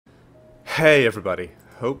Hey everybody,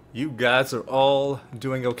 hope you guys are all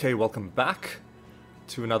doing okay. Welcome back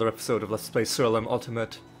to another episode of Let's Play Siralim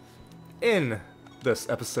Ultimate. In this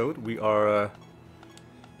episode, we are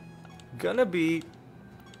gonna be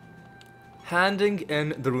handing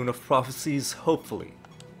in the Rune of Prophecies, hopefully.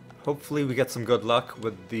 Hopefully we get some good luck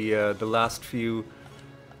with the last few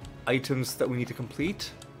items that we need to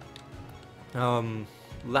complete.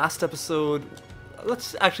 Last episode,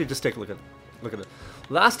 let's actually just take a look at it.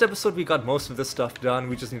 Last episode we got most of this stuff done.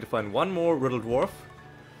 We just need to find one more Riddle Dwarf,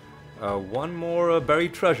 one more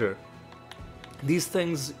buried treasure. These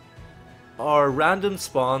things are random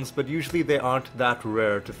spawns, but usually they aren't that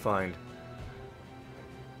rare to find.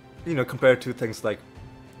 You know, compared to things like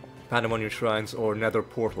Pandemonium Shrines or Nether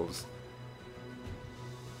Portals.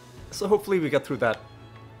 So hopefully we get through that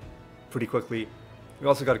pretty quickly. We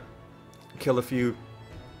also got to kill a few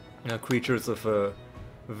creatures of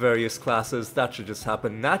various classes. That should just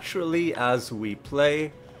happen naturally as we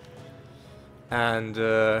play. And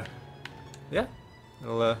yeah,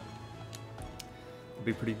 it'll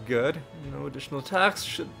be pretty good. No additional attacks,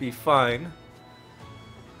 should be fine.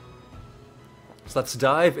 So let's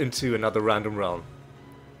dive into another random realm.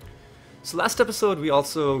 So last episode we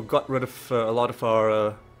also got rid of a lot of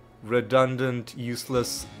our redundant,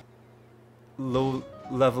 useless,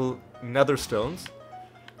 low-level nether stones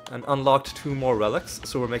and unlocked 2 more relics,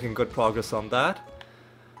 so we're making good progress on that.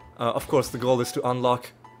 Of course, the goal is to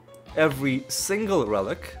unlock every single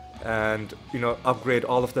relic and, you know, upgrade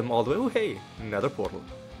all of them all the way. Oh, hey, nether portal.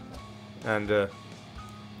 And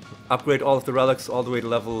upgrade all of the relics all the way to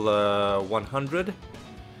level 100.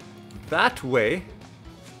 That way,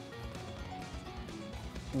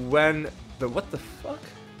 when the... what the fuck?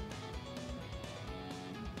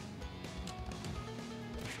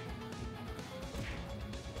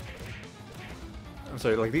 I'm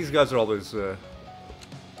sorry, like, these guys are always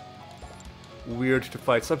weird to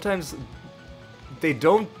fight. Sometimes they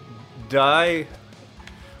don't die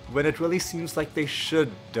when it really seems like they should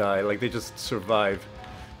die, like they just survive.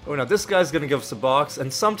 Oh, now this guy's gonna give us a box,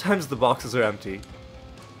 and sometimes the boxes are empty.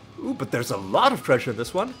 Ooh, but there's a lot of treasure in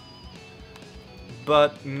this one.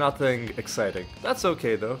 But nothing exciting. That's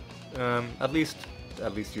okay, though. At least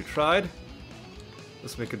you tried.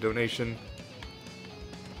 Let's make a donation.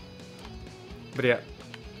 But yeah,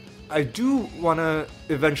 I do want to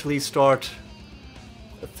eventually start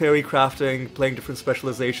theory crafting, playing different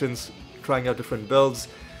specializations, trying out different builds,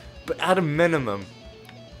 but at a minimum,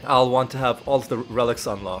 I'll want to have all of the relics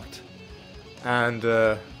unlocked. And,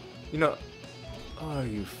 you know, are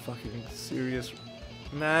you fucking serious,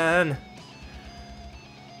 man?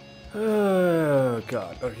 Oh,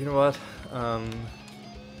 God. Oh, you know what?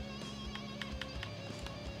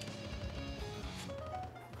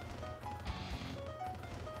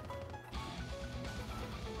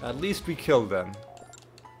 At least we killed them.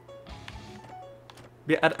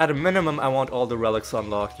 Yeah, at a minimum, I want all the relics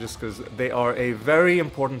unlocked, just because they are a very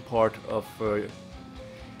important part of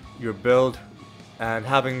your build, and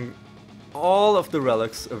having all of the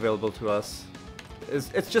relics available to us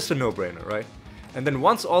it's just a no-brainer, right? And then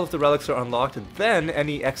once all of the relics are unlocked, then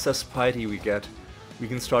any excess piety we get, we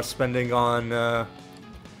can start spending on,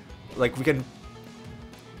 like, we can...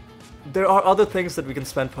 There are other things that we can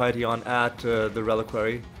spend piety on at the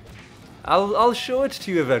reliquary. I'll show it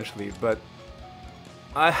to you eventually, but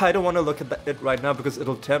I don't want to look at it right now because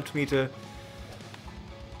it'll tempt me to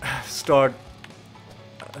start...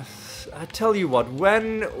 I tell you what,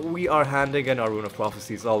 when we are handing in our Rune of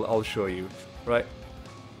Prophecies, I'll show you, right?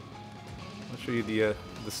 I'll show you the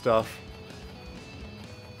stuff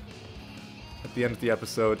at the end of the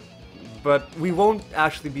episode. But we won't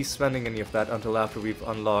actually be spending any of that until after we've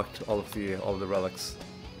unlocked all the relics.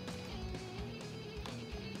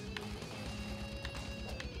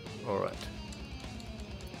 Alright.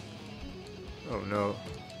 Oh no.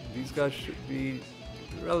 These guys should be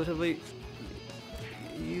relatively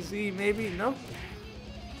easy, maybe? No?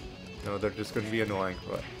 No, they're just gonna be annoying,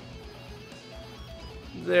 right?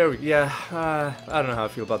 There we go. Yeah, I don't know how I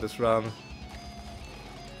feel about this realm.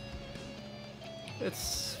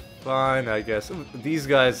 It's fine, I guess. Ooh, these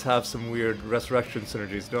guys have some weird resurrection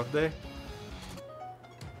synergies, don't they?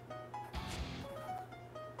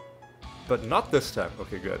 But not this time.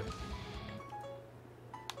 Okay, good.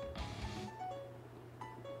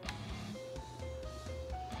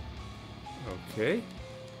 Okay.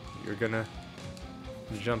 You're gonna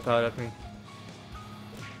jump out at me.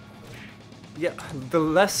 Yeah, the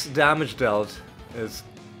less damage dealt is,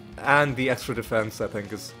 and the extra defense, I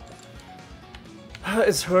think, is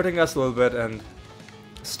hurting us a little bit and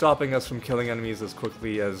stopping us from killing enemies as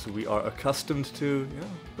quickly as we are accustomed to. Yeah,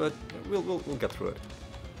 but we'll get through it.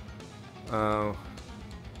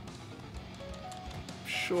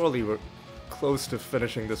 Surely we're close to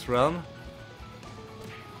finishing this realm.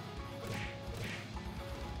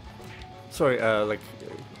 Sorry, like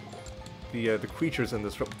the creatures in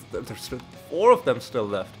this realm. There's still 4 of them still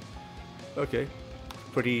left. Okay,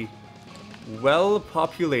 pretty well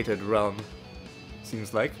populated realm,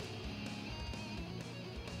 seems like.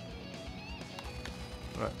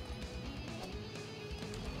 Right.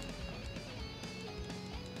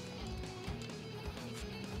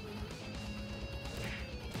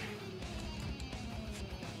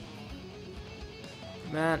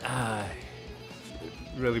 Man, it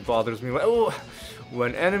really bothers me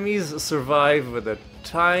when enemies survive with a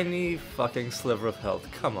tiny fucking sliver of health.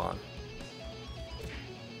 Come on.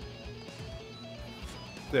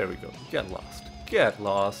 There we go. Get lost. Get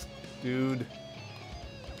lost, dude.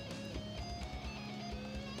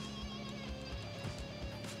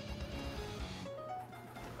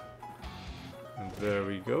 And there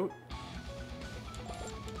we go.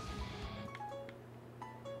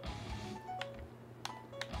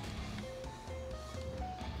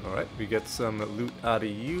 Alright, we get some loot out of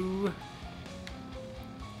you.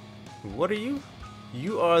 What are you?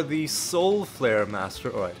 You are the Soul Flare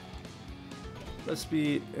Master. Alright. Let's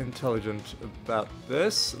be intelligent about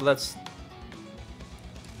this. Let's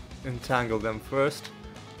entangle them first.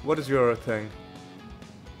 What is your thing?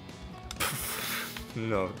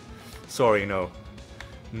 No. Sorry, no.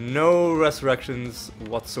 No resurrections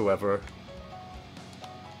whatsoever.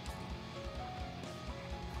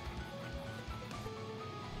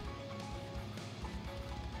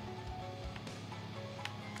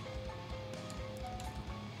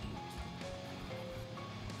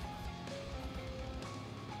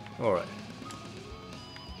 Alright.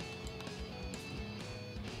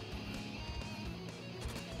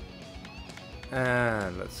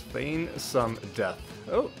 And let's feign some death.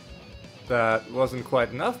 Oh, that wasn't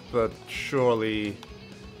quite enough, but surely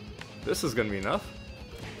this is gonna be enough.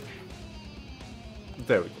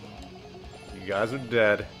 There we go. You guys are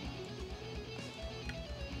dead.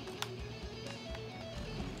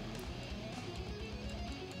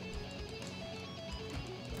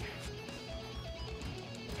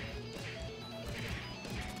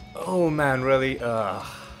 Oh man, really?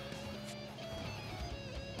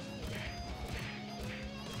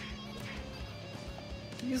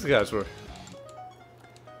 These guys were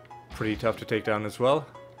pretty tough to take down as well.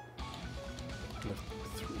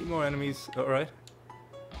 3 more enemies, alright.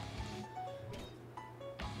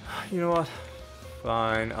 You know what?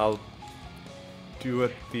 Fine, I'll do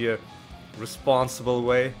it the responsible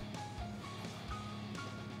way.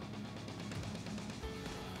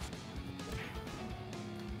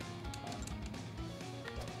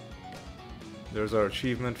 There's our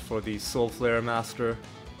achievement for the Soul Flare Master.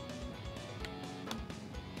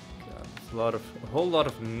 God, a whole lot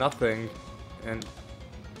of nothing, and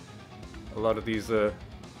a lot of these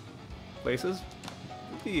places.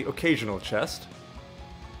 The occasional chest.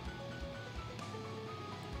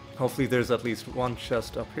 Hopefully there's at least one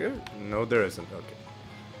chest up here. No, there isn't. Okay.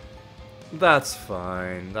 That's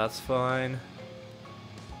fine. That's fine.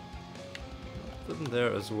 Nothing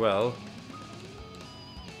there as well.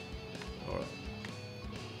 Alright.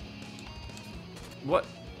 What?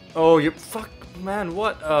 Oh, you fuck, man,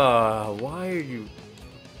 what? Why are you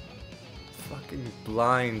fucking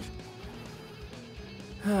blind?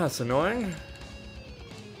 That's annoying.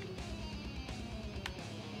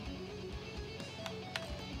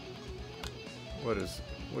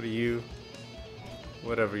 What are you?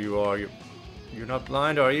 Whatever you are, you're not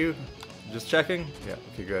blind, are you? Just checking? Yeah,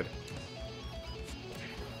 okay, good.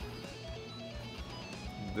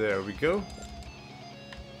 There we go.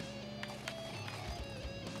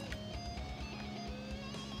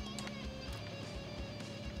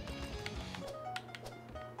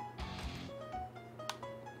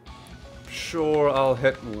 Sure, I'll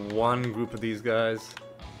hit one group of these guys.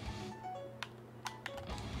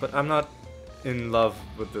 But I'm not in love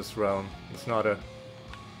with this realm. It's not a...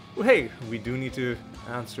 Oh, hey, we do need to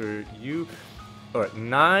answer you. Alright,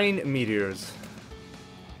 9 meteors.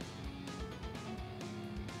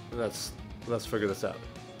 Let's figure this out.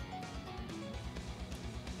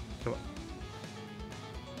 Come on.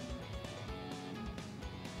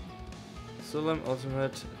 Siralim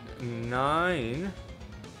Ultimate 9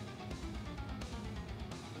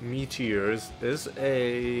 meteors is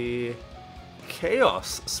a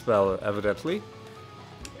chaos spell, evidently.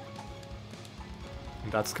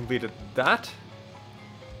 That's completed that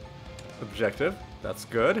objective. That's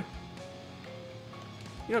good.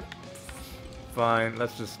 Yep. Fine.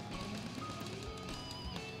 Let's just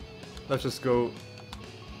go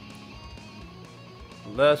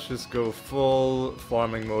Let's just go full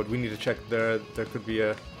farming mode. We need to check there. There could be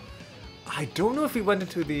a... I don't know if we went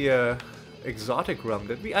into the exotic realm,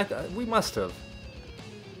 did we? We must have.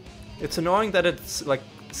 It's annoying that it's like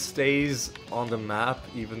stays on the map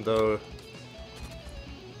even though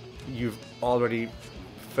you've already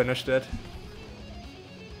finished it.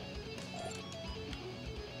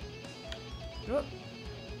 Yep.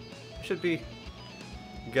 Should be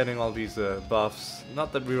getting all these buffs.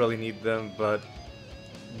 Not that we really need them, but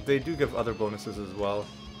they do give other bonuses as well.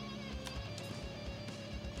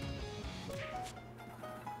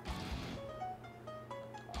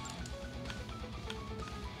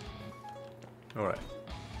 Alright.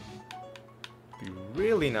 Be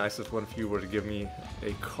really nice if one of you were to give me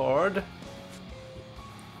a card.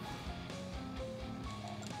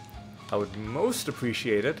 I would most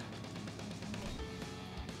appreciate it.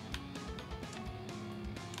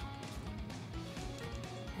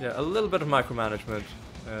 Yeah, a little bit of micromanagement.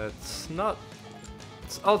 It's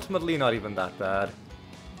ultimately not even that bad.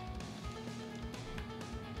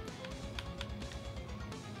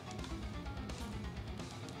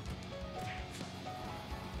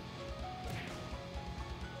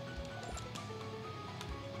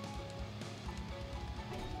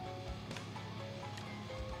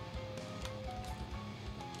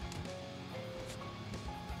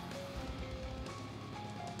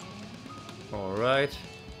 All right.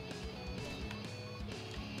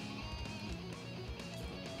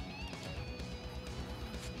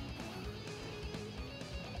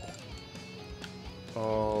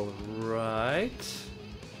 All right.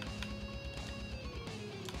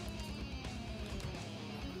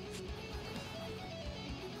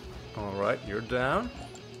 All right, you're down.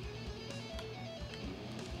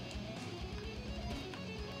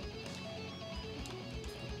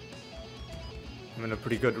 I'm in a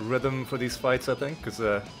pretty good rhythm for these fights, I think, because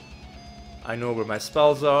I know where my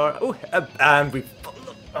spells are. Oh, and we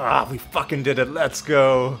fucking did it. Let's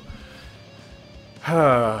go.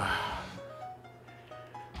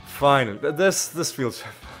 Finally, this feels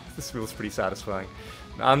pretty satisfying.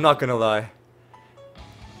 I'm not gonna lie.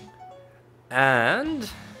 And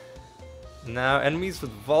now enemies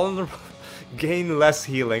with vulnerable gain less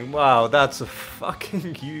healing. Wow, that's a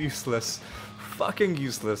fucking useless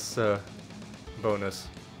bonus.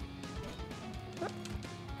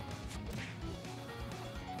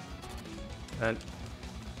 And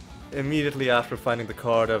immediately after finding the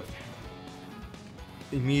card, I've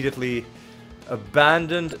immediately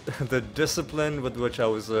abandoned the discipline with which I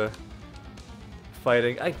was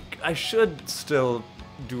fighting. I should still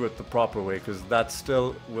do it the proper way, because that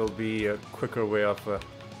still will be a quicker way of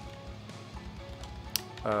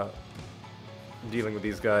dealing with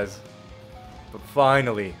these guys. But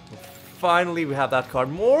finally we have that card.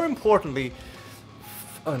 More importantly,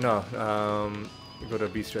 oh no, go to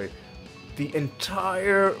Bestiary. The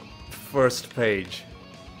entire first page.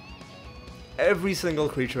 Every single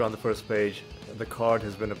creature on the first page, the card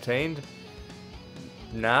has been obtained.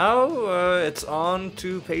 Now it's on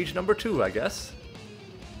to page number 2, I guess.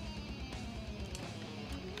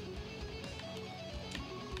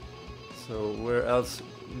 So where else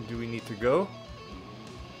do we need to go?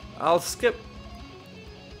 I'll skip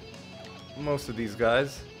most of these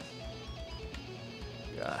guys.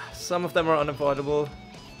 Yeah, some of them are unavoidable.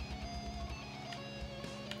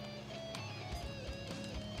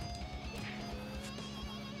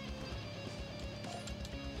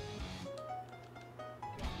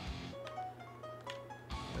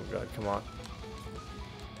 Oh god, come on.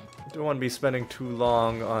 Don't want to be spending too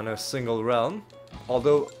long on a single realm.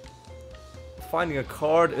 Although finding a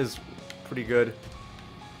card is pretty good.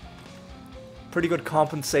 Pretty good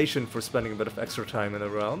compensation for spending a bit of extra time in a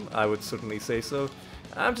realm, I would certainly say so.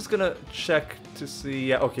 I'm just gonna check to see.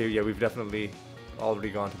 Yeah, okay, yeah, we've definitely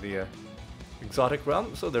already gone to the exotic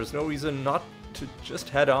realm, so there's no reason not to just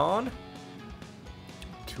head on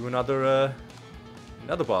to another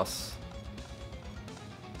boss.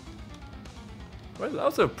 Well, that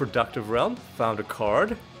was a productive realm. Found a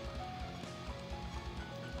card.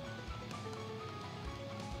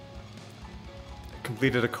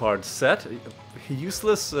 Completed a card set.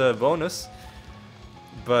 Useless bonus,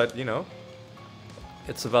 but you know,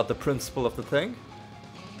 it's about the principle of the thing.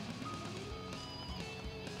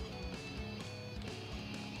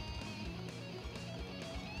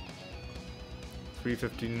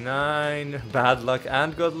 $359, bad luck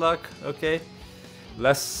and good luck. Okay,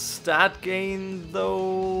 less stat gain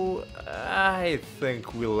though. I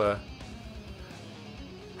think we'll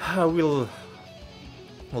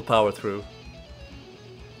power through.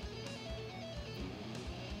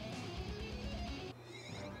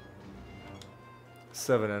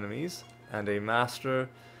 Seven enemies, and a master.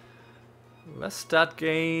 Less stat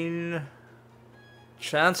gain.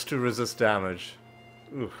 Chance to resist damage.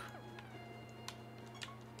 Oof.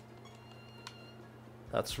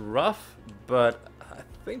 That's rough, but I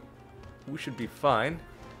think we should be fine.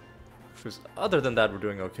 Because other than that, we're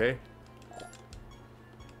doing okay.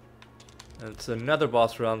 And it's another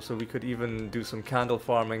boss realm, so we could even do some candle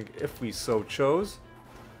farming if we so chose.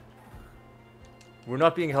 We're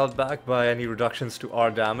not being held back by any reductions to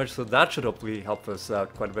our damage, so that should hopefully help us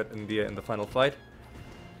out quite a bit in the final fight.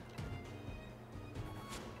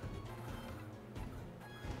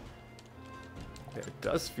 Yeah, it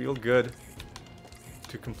does feel good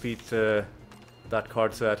to complete that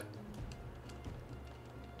card set.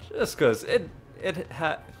 Just because it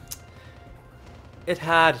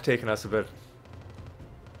had taken us a bit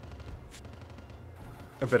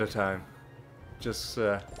of time, just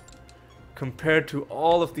compared to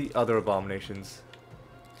all of the other abominations.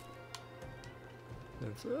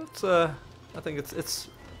 And so I think it's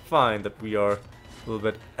fine that we are a little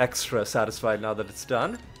bit extra satisfied now that it's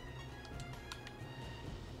done.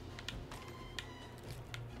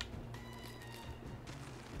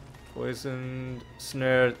 Poisoned,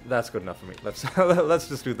 snared, that's good enough for me. Let's let's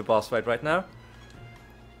just do the boss fight right now.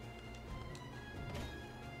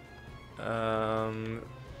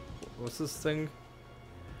 What's this thing?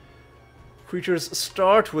 Creatures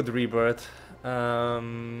start with rebirth.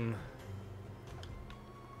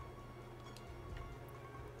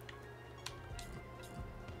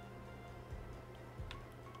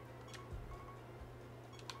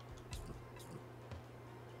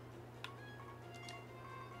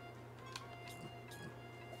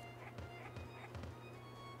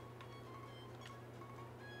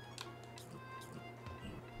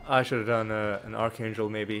 I should have done an Archangel,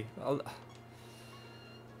 maybe.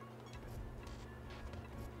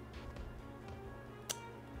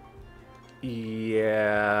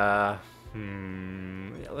 Yeah.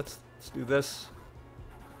 Yeah, let's do this.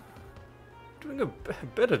 Doing a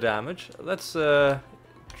bit of damage. Let's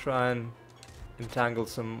try and entangle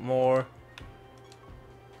some more.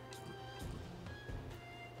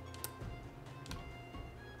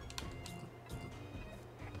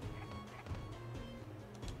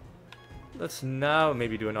 Let's now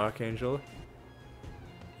maybe do an Archangel.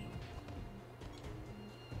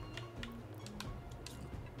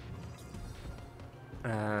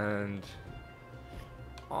 And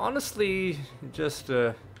honestly, just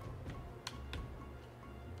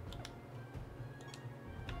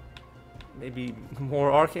maybe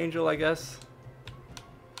more Archangel, I guess.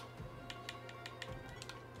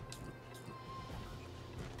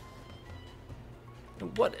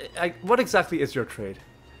 What exactly is your trade?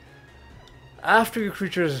 After your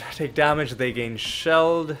creatures take damage, they gain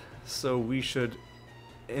shelled, so we should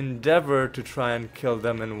endeavor to try and kill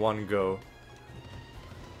them in one go.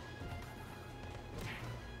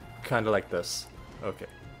 Kinda like this. Okay.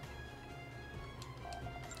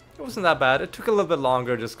 It wasn't that bad. It took a little bit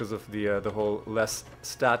longer just because of the whole less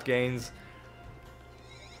stat gains.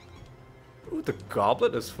 Ooh, the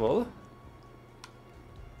goblet is full.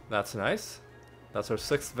 That's nice. That's our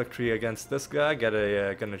 6th victory against this guy. Get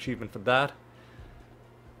an achievement for that.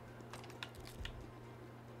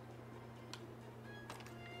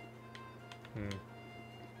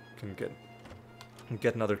 Can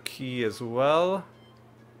get another key as well.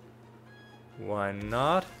 Why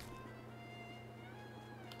not?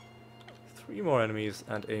 3 more enemies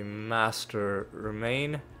and a master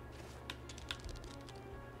remain.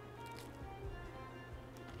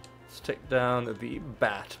 Let's take down the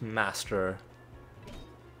Bat Master.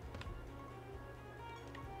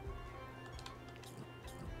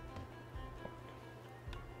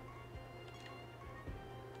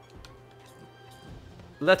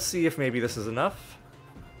 Let's see if maybe this is enough.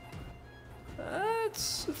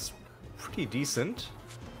 It's pretty decent.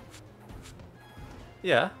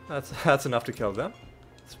 Yeah, that's enough to kill them.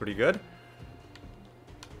 It's pretty good.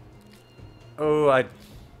 Oh,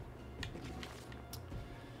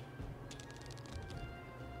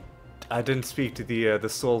 I didn't speak to the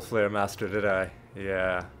Soul Flare Master, did I?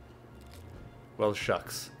 Yeah. Well,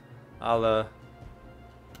 shucks.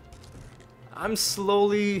 I'm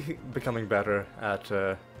slowly becoming better at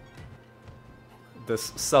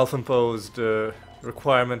this self-imposed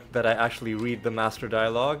requirement that I actually read the master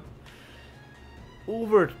dialogue.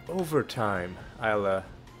 Over time, I'll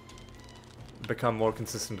become more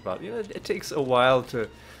consistent about it. You know, it takes a while to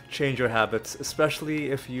change your habits,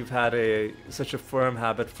 especially if you've had such a firm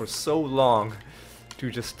habit for so long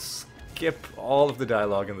to just skip all of the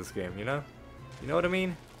dialogue in this game, you know? You know what I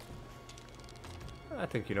mean? I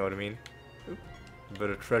think you know what I mean. Oop, a bit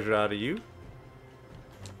of treasure out of you.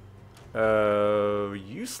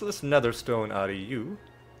 Useless netherstone out of you.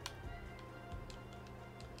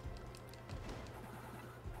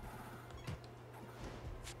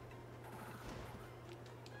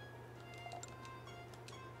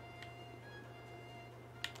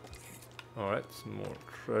 Alright, some more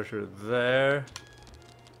treasure there.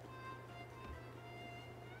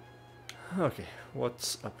 Okay,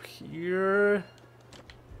 what's up here?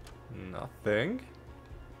 Nothing.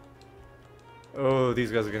 Oh,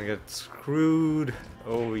 these guys are gonna get screwed.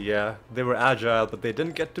 Oh yeah, they were agile, but they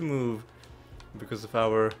didn't get to move because of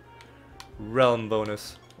our realm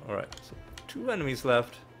bonus. Alright, so 2 enemies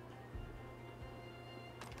left.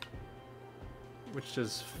 Which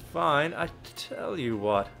is fine. I tell you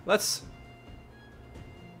what, let's...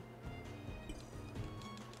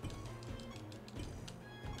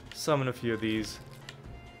 summon a few of these.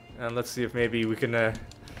 And let's see if maybe we can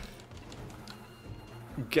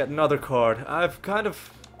get another card. I've kind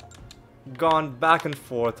of gone back and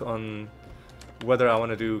forth on whether I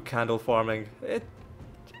want to do candle farming. It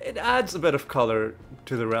adds a bit of color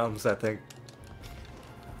to the realms, I think.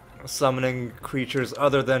 Summoning creatures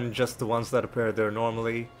other than just the ones that appear there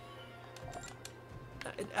normally.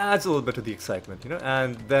 It adds a little bit to the excitement, you know?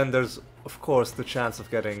 And then there's, of course, the chance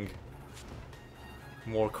of getting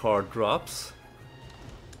more card drops.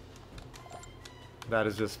 That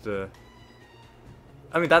is just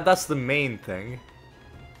I mean, that's the main thing.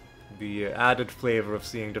 The added flavor of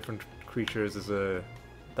seeing different creatures is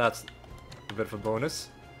that's a bit of a bonus.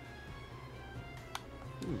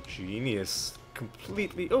 Ooh, genius.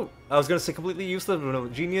 Completely... Oh, I was gonna say completely useless, but no,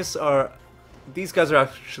 genius are... These guys are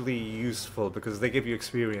actually useful because they give you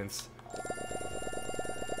experience.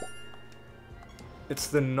 It's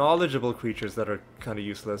the knowledgeable creatures that are kind of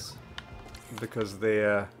useless because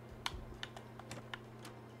they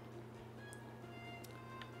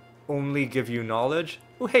only give you knowledge.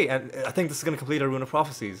 Oh hey, and I think this is going to complete our Rune of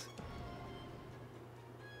Prophecies.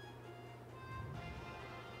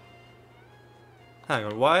 Hang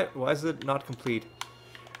on, why is it not complete?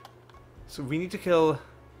 So we need to kill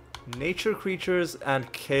nature creatures and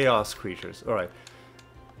chaos creatures. Alright.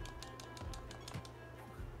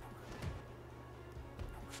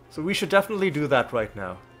 So we should definitely do that right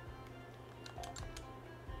now.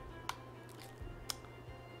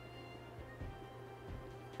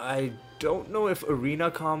 I don't know if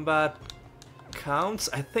arena combat counts.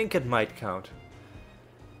 I think it might count.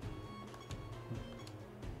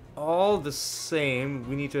 All the same,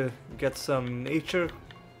 we need to get some nature.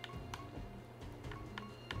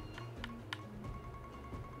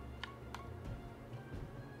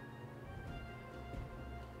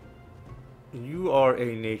 You are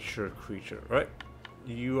a nature creature, right?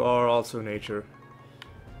 You are also nature.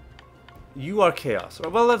 You are chaos.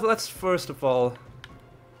 Well, let's first of all...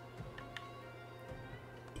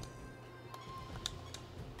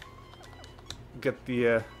 get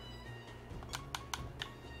the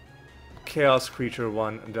chaos creature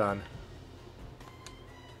one done.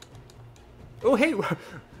 Oh hey,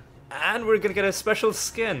 and we're gonna get a special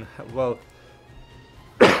skin. Well,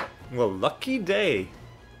 well, lucky day.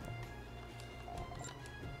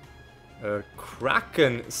 A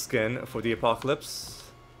Kraken skin for the apocalypse.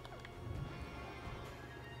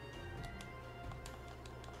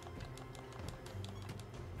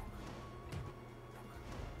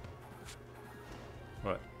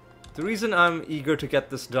 The reason I'm eager to get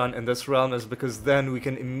this done in this realm is because then we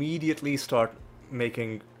can immediately start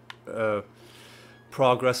making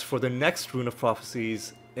progress for the next Rune of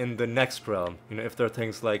Prophecies in the next realm. You know, if there are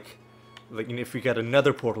things like you know, if we get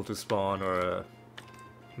another portal to spawn or a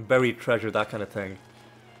buried treasure, that kind of thing.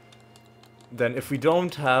 Then if we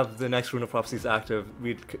don't have the next Rune of Prophecies active,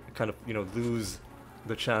 we'd kind of, you know, lose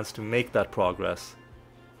the chance to make that progress.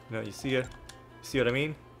 You know, you see what I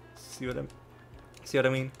mean? See what I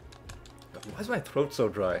mean? Why is my throat so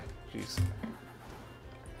dry? Jeez.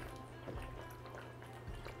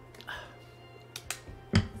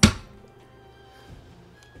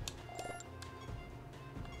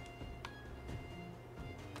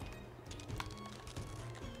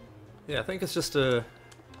 Yeah, I think it's just a...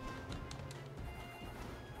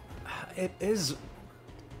 It is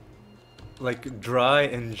like dry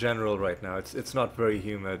in general right now. It's not very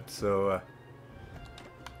humid, so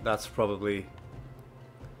that's probably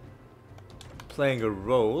playing a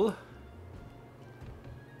role.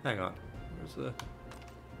 Hang on. There's a...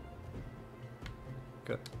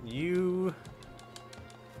 Got you.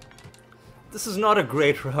 This is not a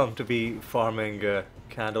great realm to be farming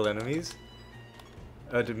candle enemies.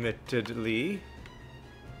 Admittedly.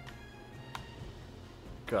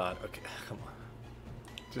 God, okay, come on.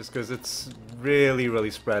 Just because it's really,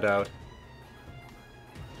 really spread out.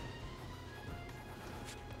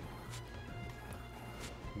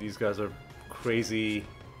 These guys are crazy,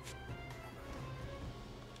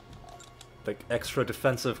 like extra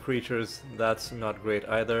defensive creatures. That's not great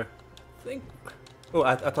either. I think. Oh,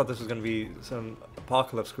 I thought this was gonna be some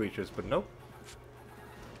apocalypse creatures, but nope.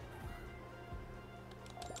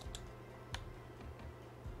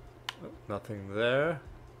 Oh, nothing there.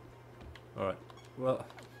 All right. Well.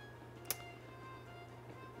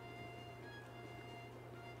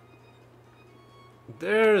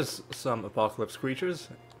 There's some apocalypse creatures.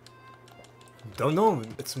 Don't know,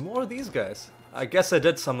 it's more of these guys. I guess I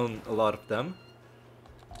did summon a lot of them.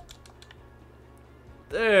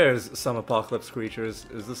 There's some apocalypse creatures.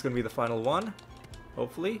 Is this gonna be the final one?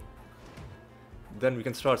 Hopefully. Then we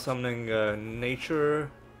can start summoning nature.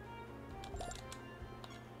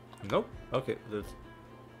 Nope. Okay,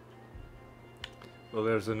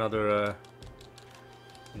 there's another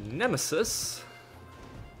nemesis.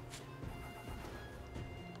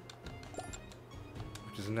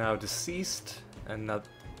 Is now deceased, and not.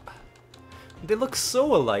 They look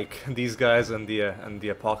so alike, these guys and the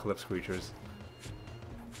apocalypse creatures.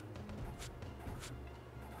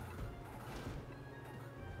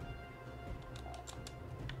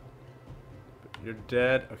 You're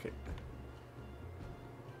dead. Okay.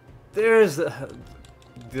 There's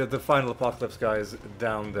the final apocalypse guys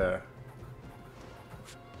down there.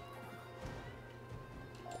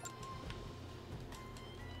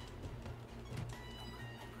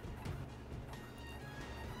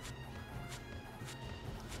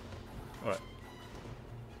 Alright.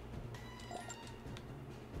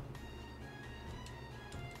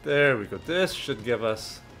 There we go. This should give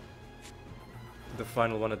us the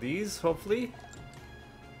final one of these, hopefully.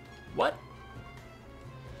 What?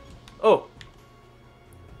 Oh!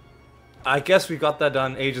 I guess we got that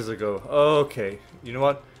done ages ago. Okay. You know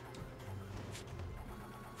what?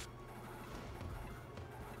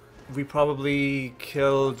 We probably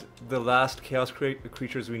killed the last chaos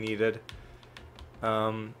creatures we needed.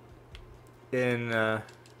 In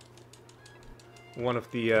one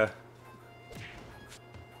of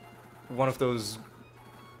those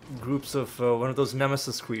groups of one of those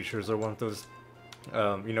nemesis creatures, or one of those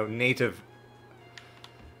you know, native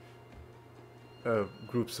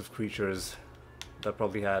groups of creatures that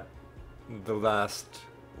probably had the last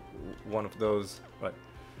one of those. Right.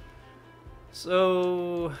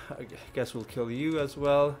 So I guess we'll kill you as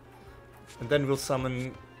well, and then we'll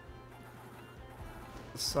summon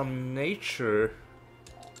some nature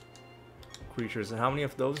creatures. And how many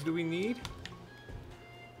of those do we need?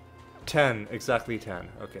 10, exactly 10.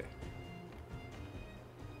 Okay.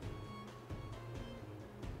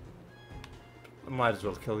 I might as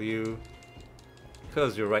well kill you,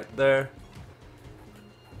 because you're right there.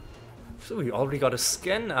 So we already got a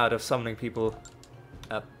skin out of summoning people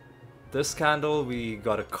at this candle. We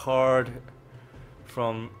got a card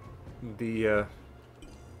from the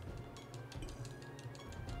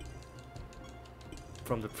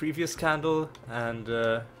previous candle, and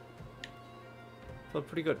felt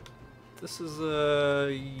pretty good. This is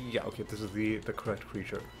yeah, okay, this is the correct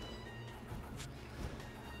creature.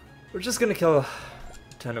 We're just gonna kill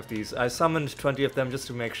 10 of these. I summoned 20 of them just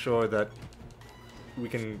to make sure that we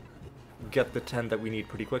can get the 10 that we need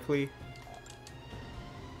pretty quickly.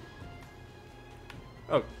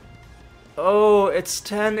 Oh. Oh, it's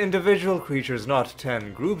 10 individual creatures, not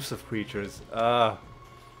 10 groups of creatures. Ah.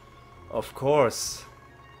 Of course.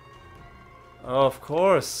 Of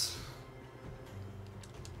course.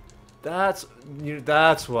 That's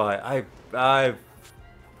why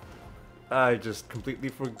I just completely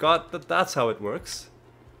forgot that that's how it works.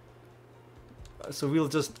 So we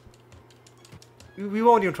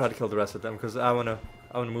won't even try to kill the rest of them, because I wanna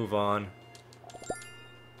move on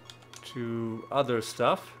to other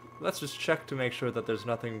stuff. Let's just check to make sure that there's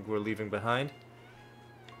nothing we're leaving behind.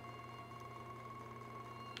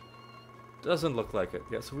 Doesn't look like it.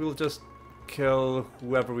 Yeah, so we'll just kill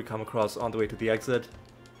whoever we come across on the way to the exit.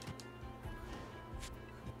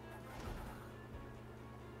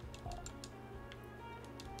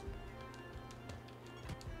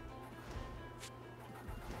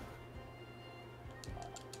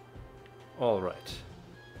 Alright.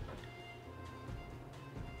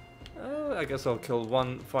 I guess I'll kill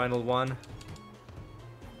one final one.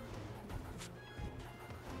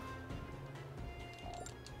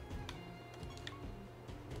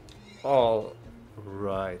 All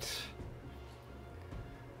right.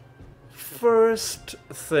 First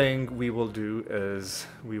thing we will do is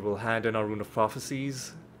we will hand in our Rune of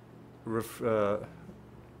Prophecies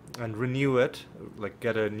and renew it, like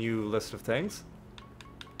get a new list of things.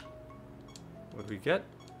 What do we get?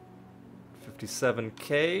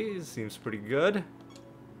 57k, seems pretty good.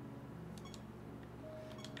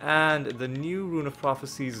 And the new Rune of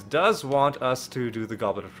Prophecies does want us to do the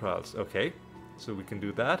Goblet of Trials. Okay, so we can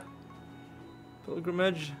do that.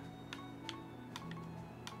 Pilgrimage.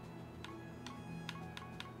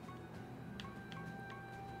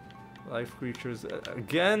 Life creatures.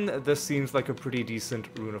 Again, this seems like a pretty decent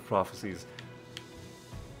Rune of Prophecies.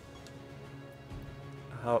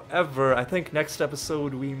 However, I think next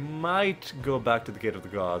episode we might go back to the Gate of the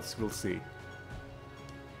Gods. We'll see.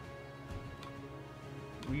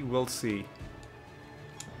 We will see.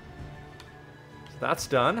 So that's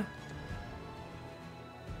done.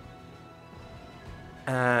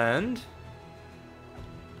 And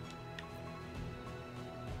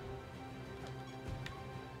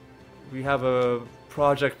we have a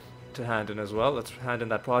project to hand in as well. Let's hand in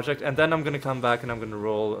that project. And then I'm going to come back and I'm going to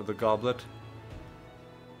roll the goblet.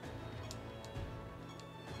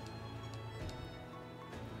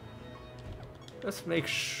 Let's make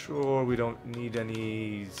sure we don't need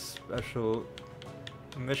any special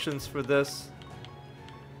missions for this.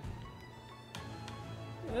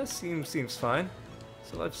 Yeah, seems fine.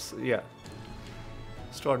 So let's, yeah.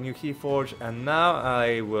 Start new Keyforge, and now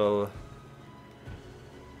I will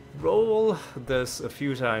roll this a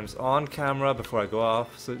few times on camera before I go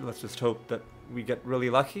off. So let's just hope that we get really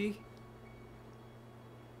lucky.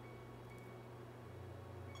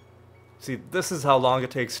 See, this is how long it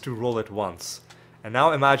takes to roll it once. And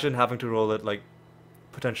now imagine having to roll it like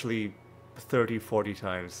potentially 30, 40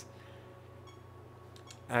 times.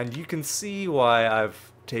 And you can see why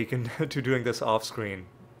I've taken to doing this off screen.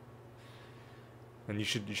 And you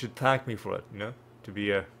should thank me for it, you know? To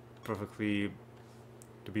be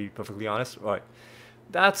perfectly honest. Right.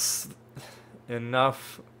 That's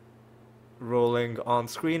enough rolling on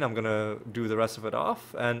screen. I'm gonna do the rest of it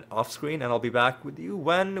off screen, and I'll be back with you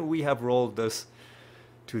when we have rolled this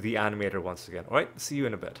to the animator once again. Alright, see you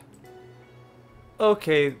in a bit.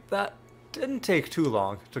 Okay, that didn't take too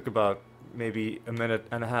long. It took about maybe a minute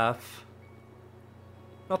and a half.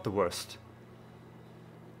 Not the worst.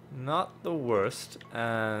 Not the worst,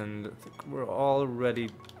 and I think we're all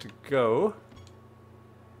ready to go.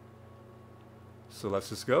 So let's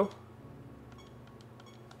just go.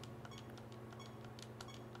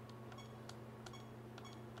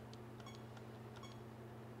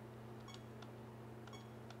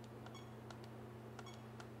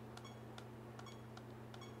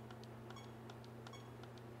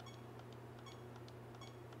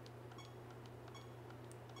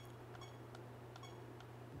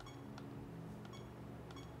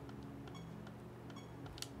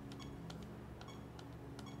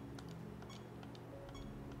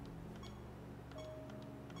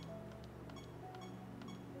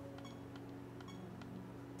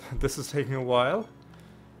 This is taking a while.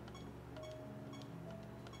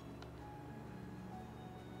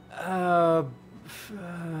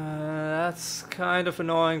 That's kind of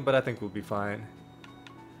annoying, but I think we'll be fine.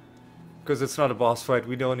 Because it's not a boss fight,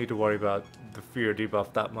 we don't need to worry about the fear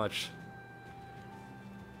debuff that much.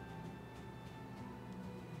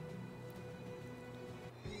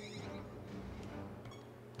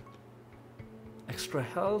 Extra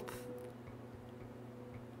health?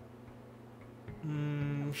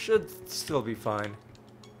 Should still be fine.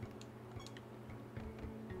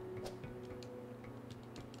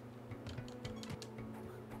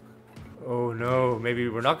 Oh no, maybe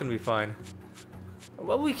we're not gonna be fine.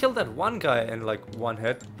 Well, we killed that one guy in like one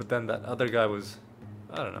hit, but then that other guy was...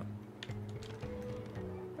 I don't know.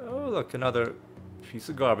 Oh look, another piece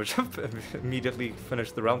of garbage. Immediately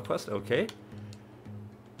finished the realm quest, okay.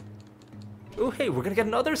 Oh hey, we're gonna get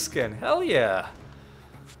another skin, hell yeah!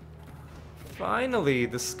 Finally,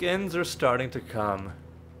 the skins are starting to come.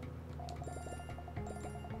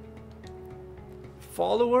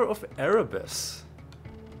 Follower of Erebus.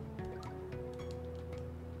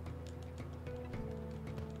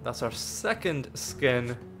 That's our second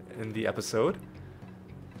skin in the episode.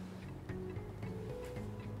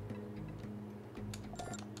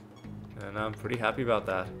 And I'm pretty happy about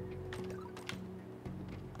that.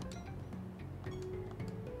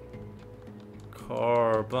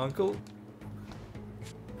 Carbuncle.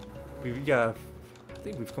 Yeah, I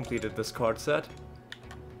think we've completed this card set.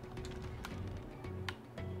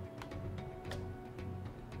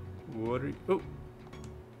 What are you? Oh,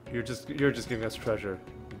 you're just giving us treasure.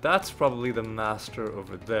 That's probably the master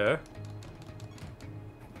over there.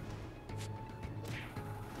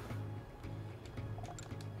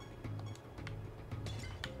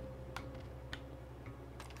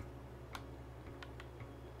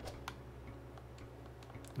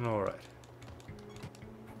 All right.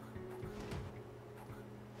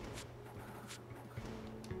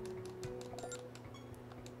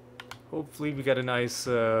 Hopefully we get a nice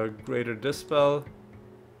greater dispel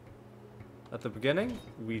at the beginning.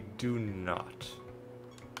 We do not.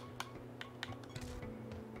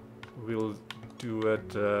 We'll do it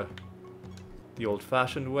the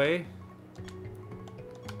old-fashioned way.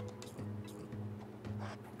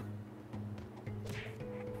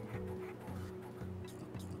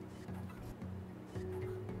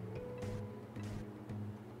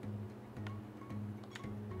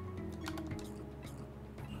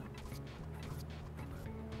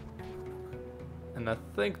 And I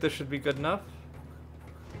think this should be good enough.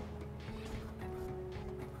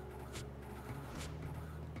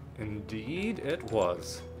 Indeed, it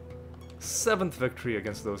was. 7th victory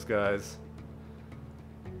against those guys.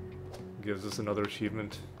 Gives us another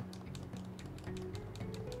achievement.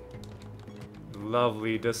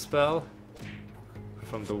 Lovely dispel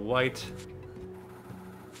from the white.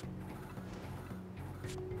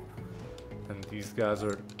 And these guys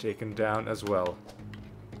are taken down as well.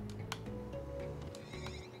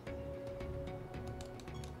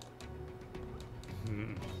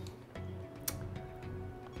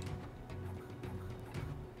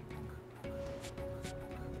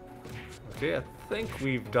 Okay, I think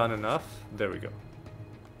we've done enough. There we go.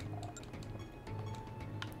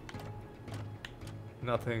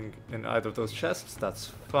 Nothing in either of those chests, that's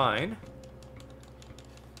fine.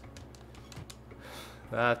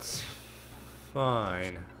 That's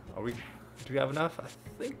fine. Do we have enough? I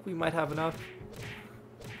think we might have enough.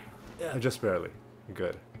 Yeah, just barely.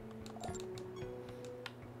 Good.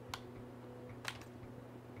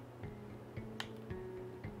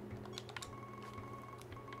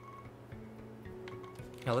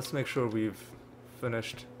 Now let's make sure we've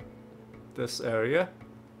finished this area.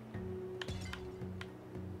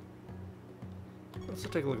 Let's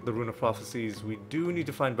take a look at the Rune of Prophecies. We do need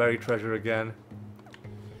to find buried treasure again.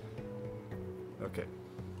 Okay.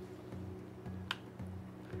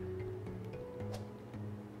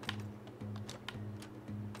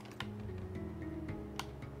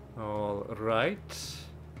 All right.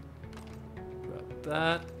 Grab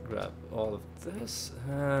that. Grab all of this.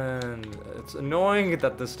 And it's annoying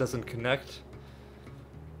that this doesn't connect.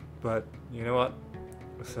 But you know what?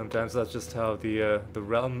 Sometimes that's just how the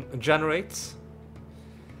realm generates.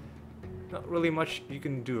 Not really much you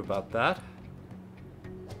can do about that.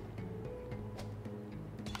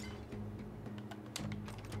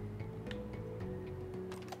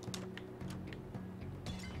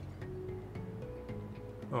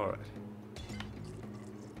 Alright.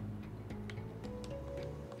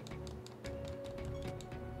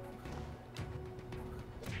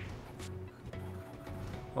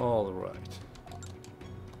 Alright.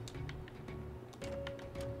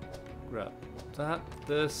 Grab that,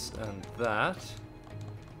 this, and that.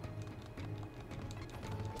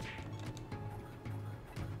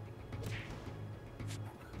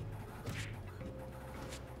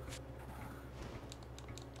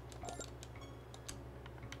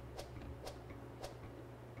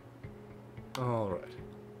 Alright.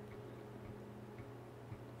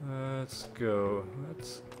 Let's go.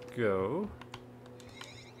 Let's go.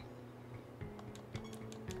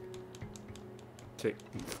 Take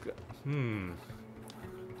these guys.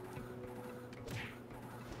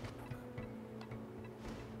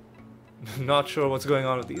 Not sure what's going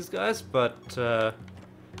on with these guys, but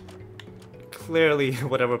clearly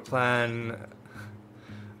whatever plan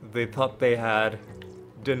they thought they had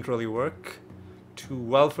didn't really work too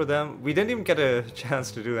well for them. We didn't even get a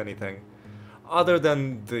chance to do anything other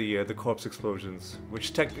than the corpse explosions,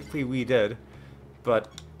 which technically we did, but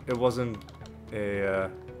it wasn't a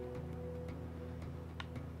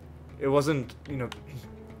you know,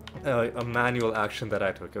 a manual action that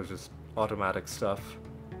I took. It was just automatic stuff.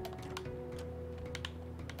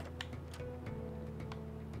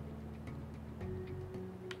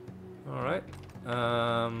 Alright.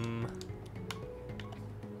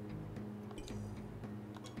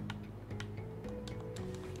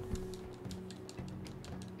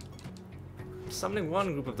 Summoning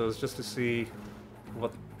one group of those just to see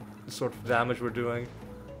what sort of damage we're doing.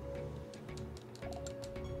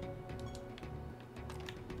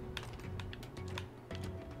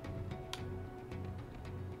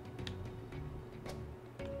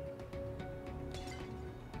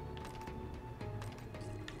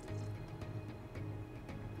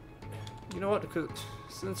 You know what? Because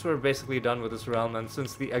since we're basically done with this realm, and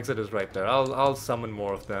since the exit is right there, I'll summon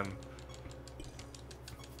more of them.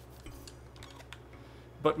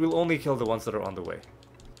 But we'll only kill the ones that are on the way.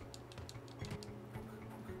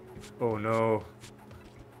 Oh no.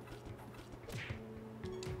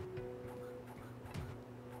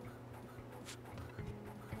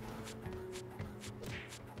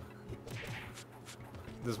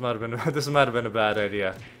 This might have been this might have been a bad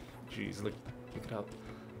idea. Jeez, look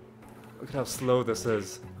at how slow this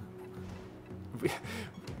is.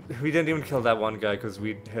 We didn't even kill that one guy because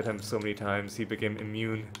we hit him so many times. He became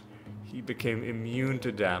immune. He became immune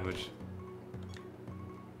to damage.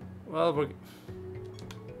 Well,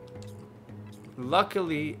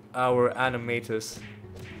 luckily our animatus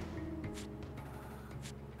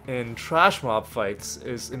in trash mob fights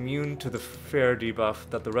is immune to the fair debuff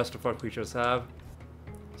that the rest of our creatures have.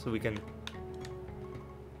 So we can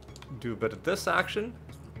do a bit of this action.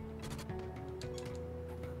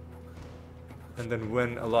 And then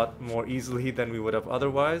win a lot more easily than we would have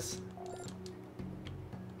otherwise.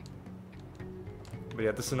 But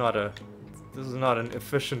yeah, this is not an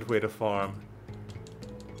efficient way to farm.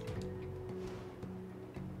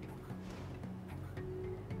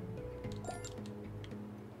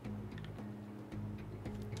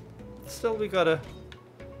 Still, we got a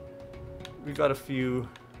few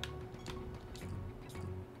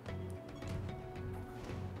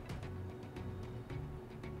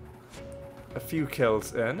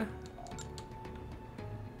kills in,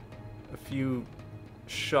 a few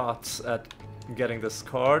shots at getting this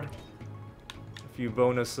card, a few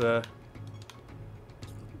bonus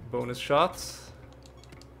shots.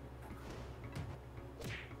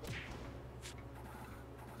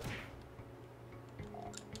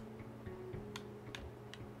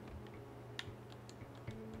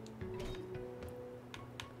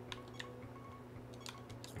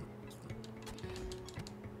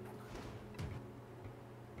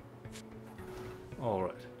 All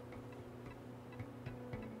right.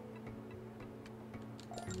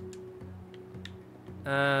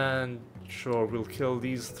 And sure, we'll kill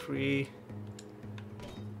these three.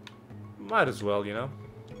 Might as well, you know.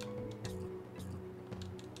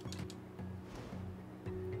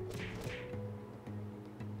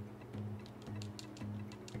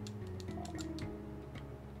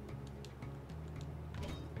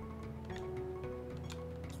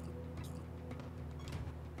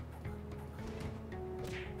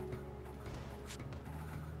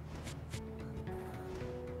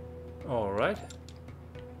 All right.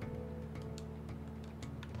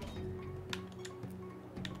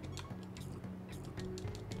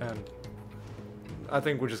 And I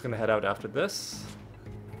think we're just gonna head out after this.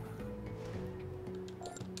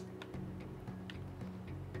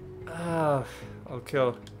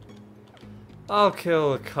 I'll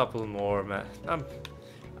kill a couple more, man.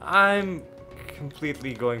 I'm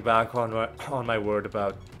completely going back on my word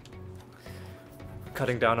about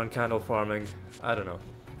cutting down on candle farming. I don't know.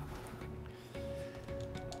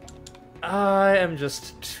 I am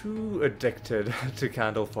just too addicted to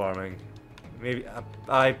candle farming. Maybe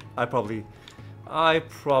I probably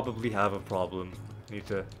have a problem. Need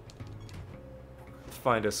to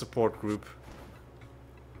find a support group.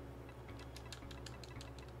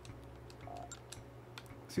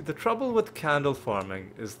 See, the trouble with candle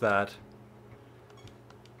farming is that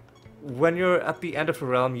when you're at the end of a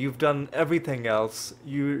realm, you've done everything else.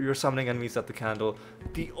 You're summoning enemies at the candle.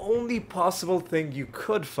 The only possible thing you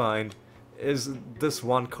could find is this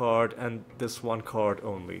one card and this one card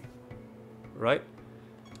only. Right?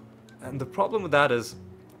 And the problem with that is,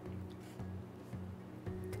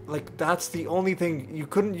 like, that's the only thing. You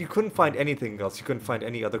couldn't find anything else. You couldn't find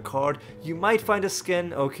any other card. You might find a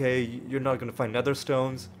skin, okay, you're not gonna find nether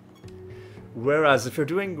stones. Whereas if you're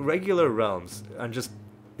doing regular realms and just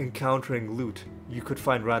encountering loot, you could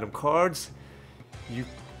find random cards, you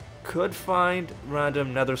could find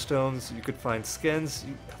random nether stones, you could find skins.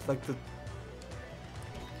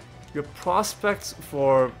 Your prospects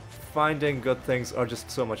for finding good things are just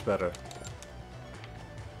so much better.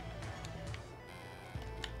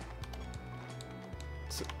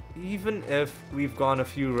 So even if we've gone a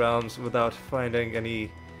few realms without finding any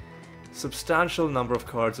substantial number of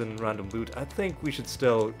cards in random loot, I think we should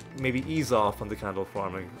still maybe ease off on the candle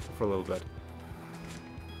farming for a little bit.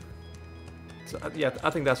 So yeah, I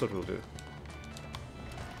think that's what we'll do.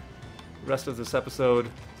 Rest of this episode,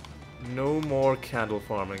 no more candle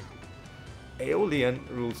farming. Aeolian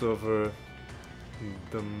rules over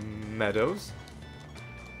the meadows.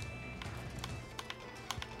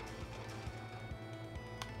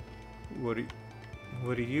 What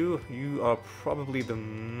are you? You are probably the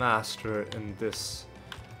master in this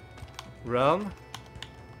realm.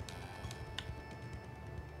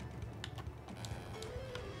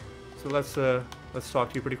 So let's talk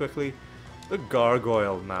to you pretty quickly. The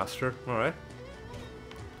Gargoyle Master, all right.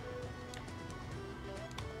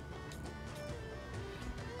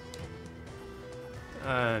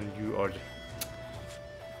 And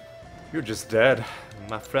you're just dead,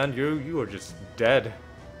 my friend. You are just dead.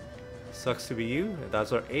 Sucks to be you.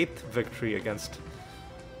 That's our 8th victory against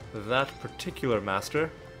that particular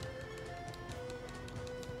master.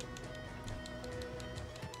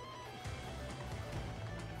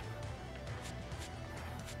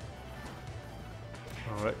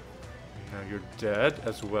 Alright. Now you're dead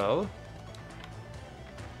as well.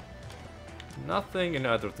 Nothing in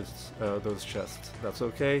either of those chests. That's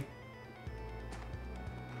okay.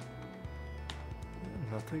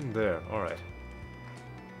 Nothing there. Alright.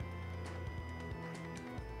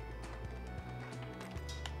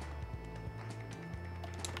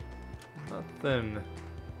 Nothing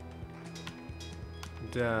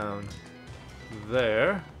down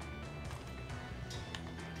there.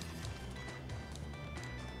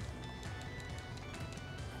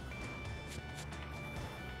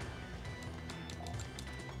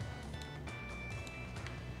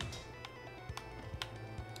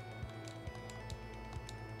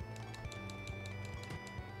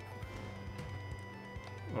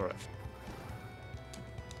 All right.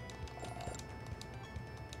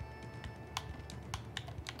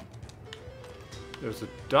 There's a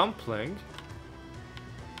dumpling.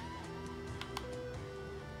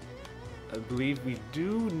 I believe we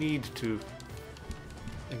do need to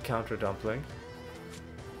encounter a dumpling.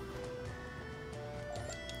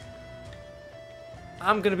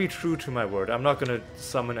 I'm gonna be true to my word. I'm not gonna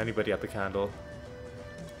summon anybody at the candle.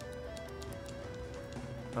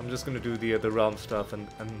 I'm just gonna do the realm stuff and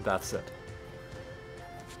that's it.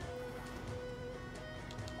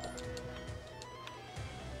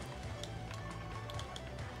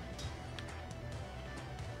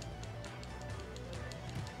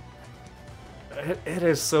 It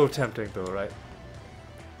is so tempting though, right?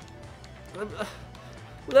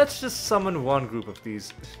 Let's just summon one group of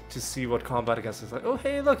these to see what combat against is like. Oh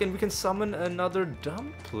hey look, and we can summon another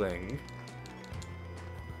dumpling.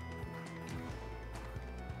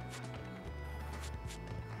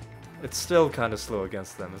 It's still kind of slow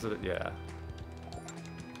against them, isn't it? Yeah.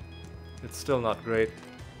 It's still not great.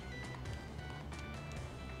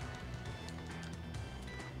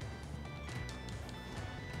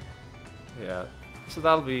 Yeah. So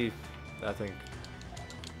that'll be, I think,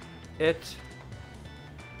 it.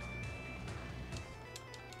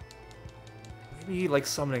 Maybe like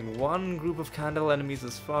summoning one group of candle enemies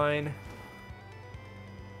is fine.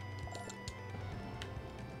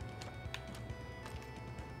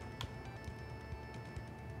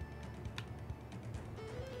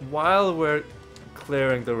 While we're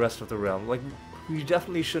clearing the rest of the realm, like, we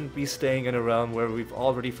definitely shouldn't be staying in a realm where we've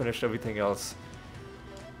already finished everything else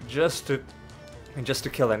just to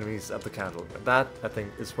kill enemies at the candle. That, I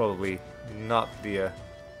think, is probably not the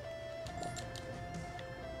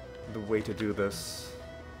way to do this.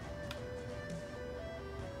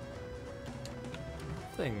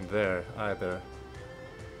 Nothing there either.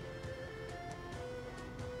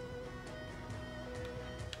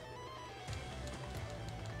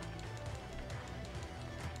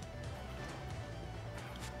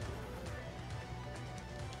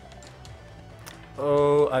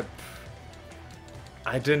 Oh,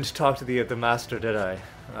 I didn't talk to the master, did I?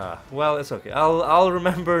 Well, it's okay. I'll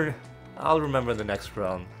remember in the next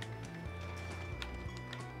realm.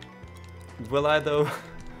 Will I though?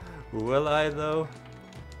 Will I though?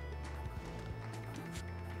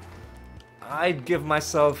 I'd give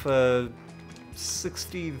myself a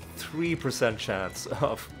 63% chance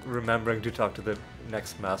of remembering to talk to the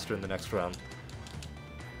next master in the next round.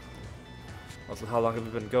 Also, how long have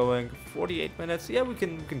we been going? 48 minutes? Yeah, we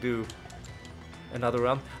can do another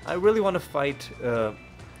round. I really want to fight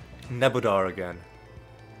Nebudar again.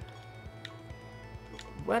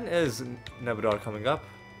 When is Nebudar coming up?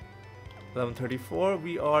 11:34.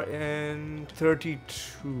 We are in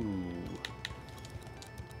 32.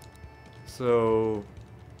 So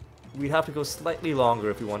we have to go slightly longer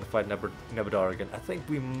if we want to fight Nebudar again. I think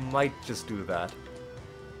we might just do that.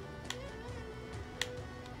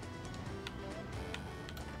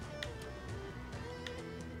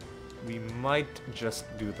 We might just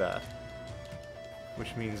do that.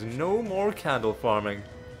 Which means no more candle farming.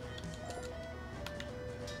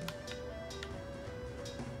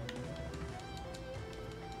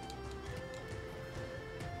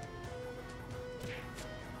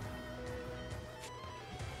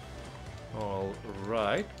 All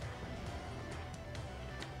right.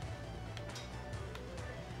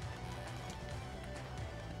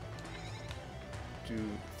 Do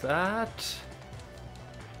that.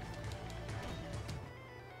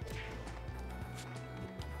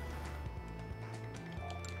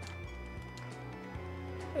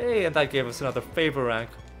 Hey, and that gave us another favor rank.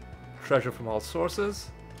 Treasure from all sources.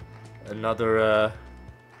 Another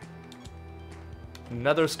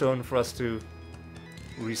nether stone for us to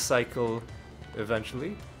recycle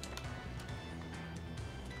eventually.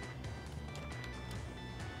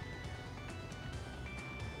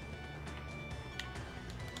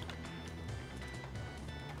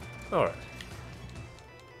 Alright.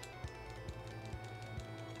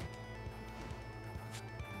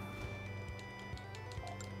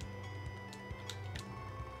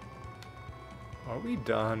 Are we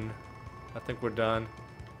done? I think we're done.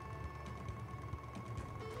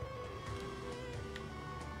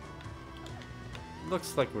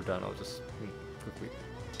 Looks like we're done. I'll just quickly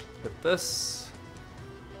hit this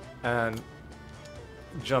and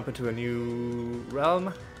jump into a new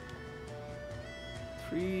realm.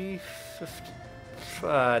 350.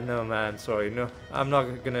 No, man. Sorry. No, I'm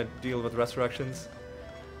not gonna deal with resurrections.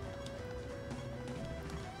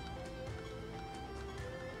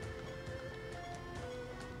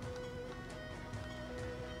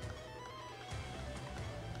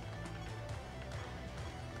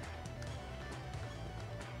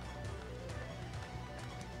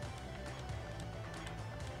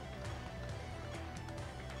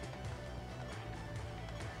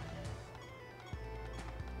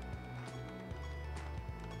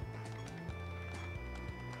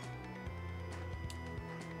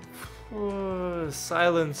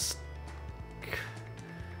 Silence.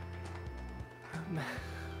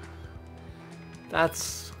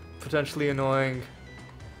 That's potentially annoying.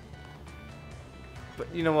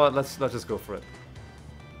 But you know what? Let's just go for it.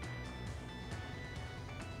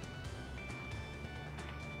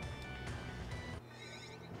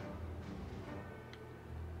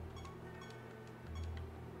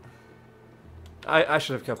 I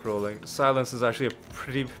should have kept rolling. Silence is actually a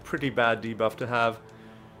pretty bad debuff to have.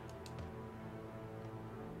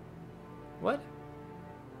 What?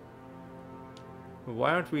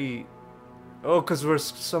 Why aren't we... Oh, because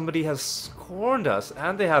somebody has scorned us,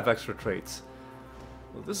 and they have extra traits.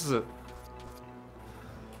 Well, this is a...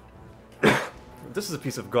 This is a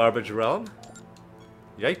piece of garbage realm.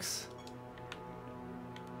 Yikes.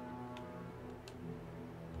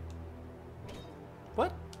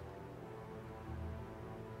 What?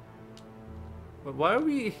 But why are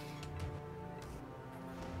we...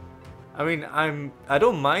 I mean, I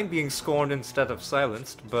don't mind being scorned instead of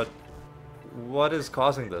silenced, but what is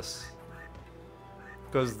causing this?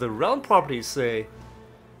 Because the realm properties say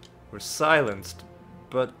we're silenced,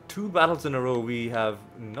 but 2 battles in a row we have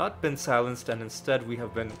not been silenced and instead we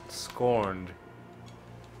have been scorned.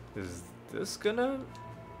 Is this gonna...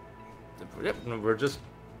 Yep, no, we're just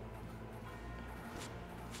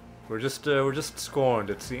scorned,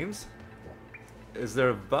 it seems. Is there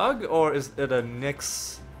a bug or is it a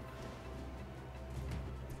Nyx...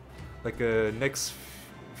 Like a Nyx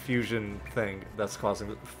fusion thing that's causing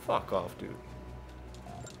it? Fuck off, dude.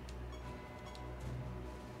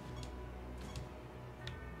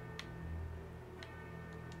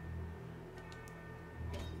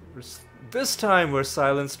 This time we're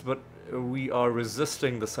silenced, but we are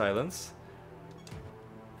resisting the silence.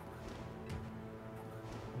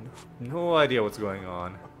 No idea what's going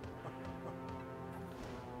on.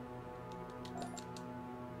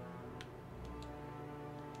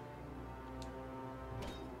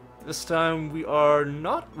 This time we are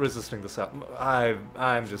not resisting the silence.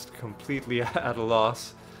 I'm just completely at a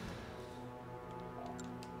loss.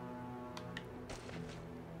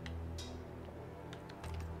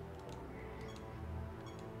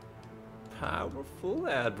 Powerful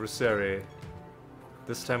adversary.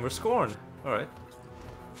 This time we're scorned. Alright.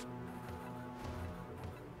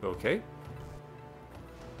 Okay.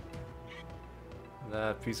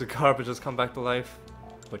 That piece of garbage has come back to life,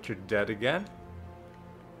 but you're dead again.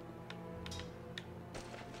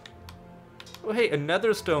 Oh hey,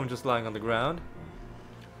 another stone just lying on the ground.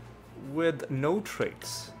 With no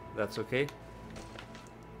traits. That's okay.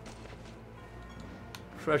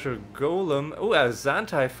 Treasure golem. Oh, a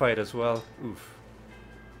Zantai fight as well. Oof.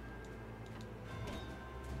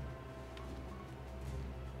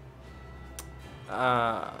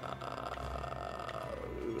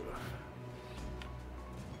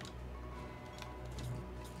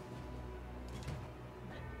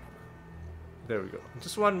 There we go.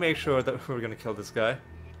 Just want to make sure that we're gonna kill this guy.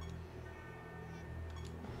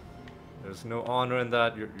 There's no honor in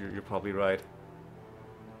that. You're probably right.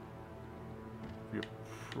 You're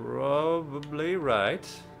probably right.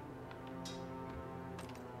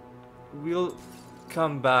 We'll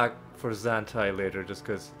come back for Zantai later,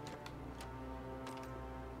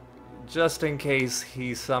 just in case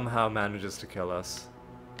he somehow manages to kill us.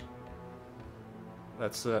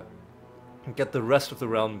 Let's get the rest of the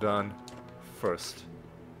realm done first.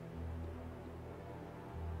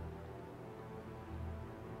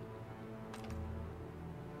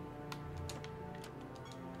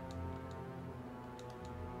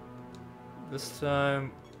 This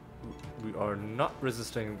time we are not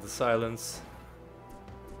resisting the silence.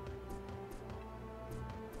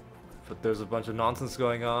 But there's a bunch of nonsense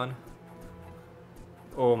going on.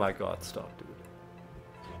 Oh my god, stop, dude.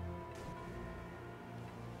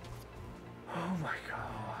 Oh my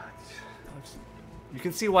god. You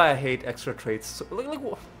can see why I hate extra traits. So,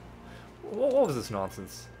 what was this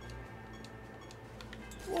nonsense?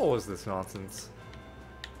 What was this nonsense?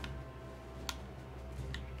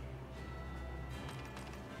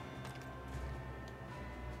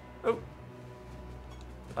 Oh.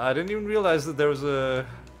 I didn't even realize that there was an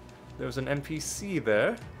NPC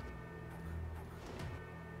there.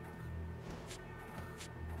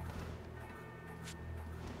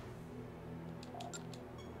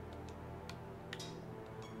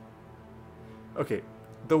 Okay,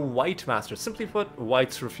 the White Master. Simply put,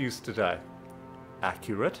 whites refuse to die.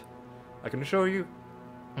 Accurate. I can assure you.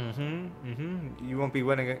 You won't be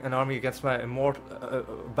winning an army against my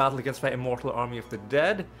battle against my immortal army of the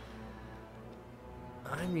dead.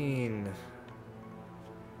 I mean,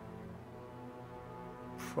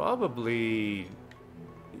 probably.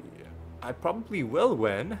 I probably will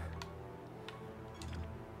win.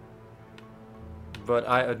 But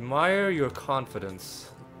I admire your confidence.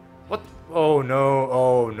 What? Oh no,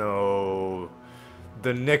 oh no.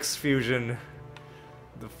 The Nyx fusion.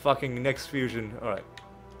 The fucking Nyx fusion. Alright.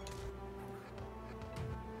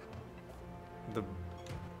 The...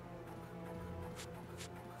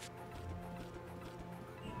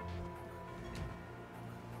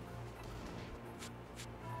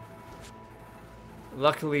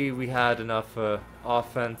 Luckily we had enough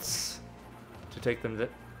offense to take them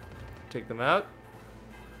out.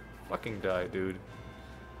 Fucking die, dude.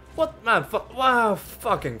 What, man? Wow,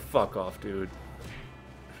 fucking fuck off, dude.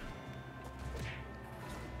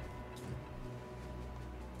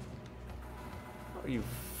 Are you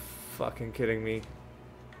fucking kidding me?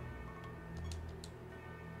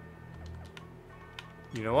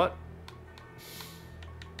 You know what?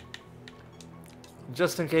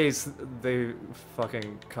 Just in case they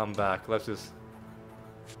fucking come back, let's just...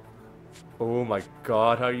 Oh my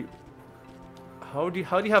god, how do you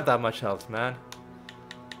have that much health, man?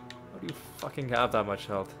 How do you fucking have that much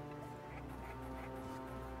health?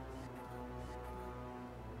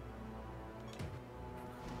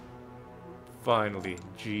 Finally,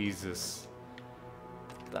 Jesus.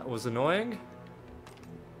 That was annoying.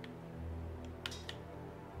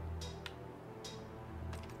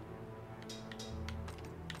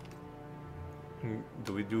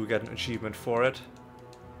 We do get an achievement for it.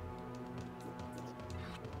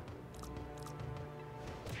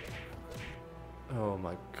 Oh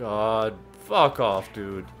my god. Fuck off,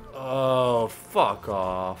 dude. Oh, fuck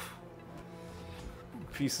off.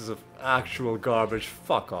 Pieces of actual garbage.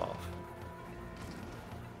 Fuck off.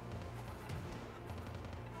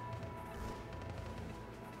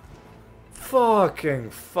 Fucking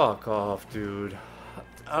fuck off, dude.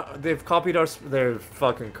 They've copied our... They've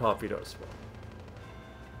fucking copied our spell.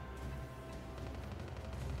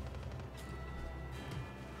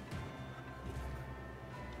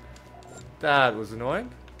 That was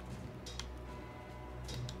annoying.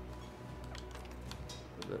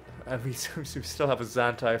 And we still have a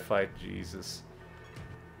Zantai fight, Jesus.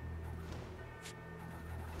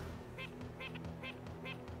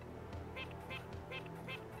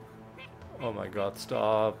 Oh my god,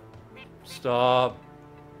 stop. Stop.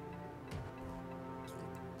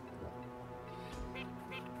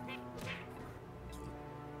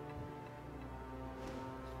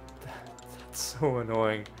 That's so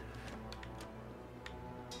annoying.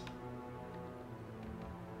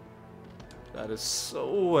 That is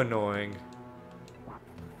so annoying.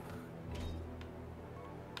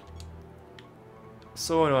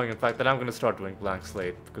 So annoying, in fact, that I'm gonna start doing blank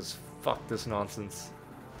slate, because fuck this nonsense.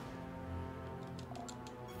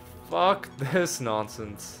 Fuck this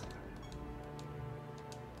nonsense.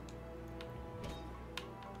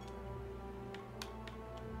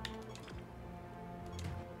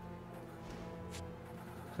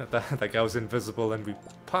 That guy was invisible and we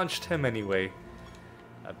punched him anyway.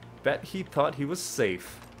 I bet he thought he was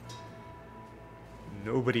safe.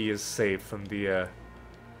 Nobody is safe from the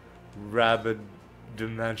rabid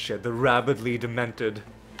dementia, the rabidly demented.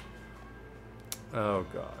 Oh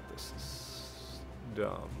god, this is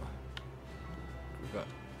dumb.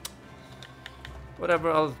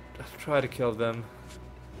 Whatever, I'll try to kill them.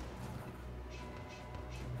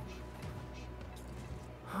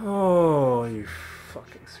 Oh, are you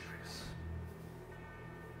fucking serious?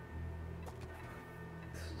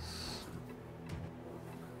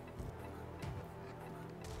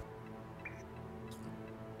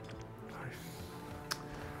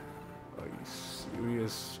 Are you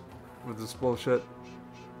with this bullshit.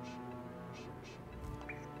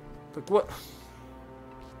 Like, what?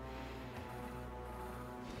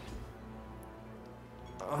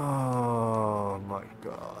 Oh my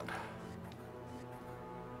god.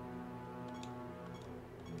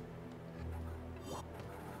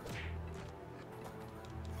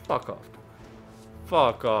 Fuck off.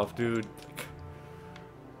 Fuck off, dude.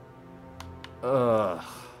 Ugh.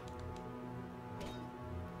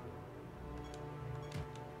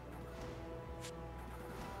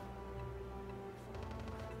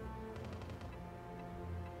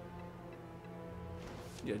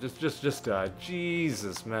 Yeah, just die.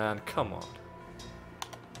 Jesus, man, come on.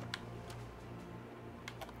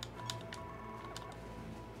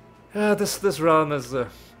 Yeah, this realm is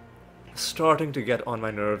starting to get on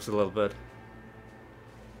my nerves a little bit.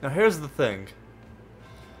 Now here's the thing.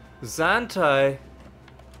 Zantai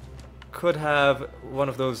could have one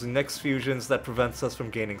of those Nyx fusions that prevents us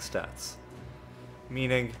from gaining stats.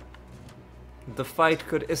 Meaning, the fight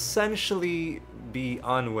could essentially be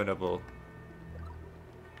unwinnable.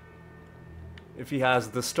 If he has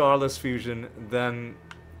the Starless fusion, then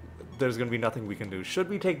there's gonna be nothing we can do. Should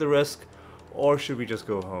we take the risk, or should we just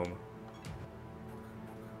go home?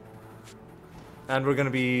 And we're gonna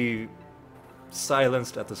be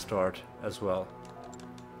silenced at the start as well.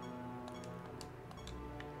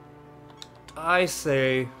 I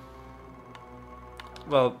say,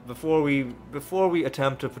 well, before we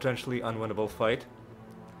attempt a potentially unwinnable fight,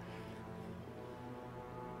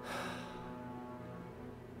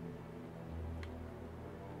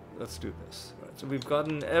 let's do this. Right, so we've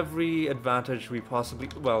gotten every advantage we possibly,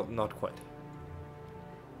 well, not quite.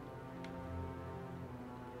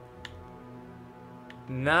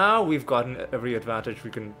 Now we've gotten every advantage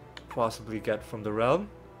we can possibly get from the realm.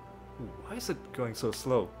 Ooh, why is it going so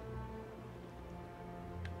slow?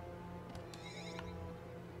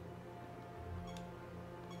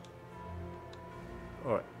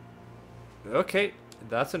 Alright. Okay,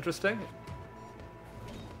 that's interesting.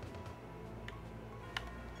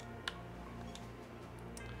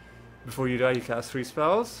 Before you die, you cast 3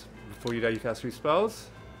 spells. Before you die, you cast 3 spells.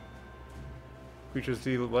 Creatures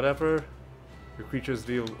deal whatever. Your creatures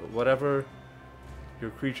deal whatever. Your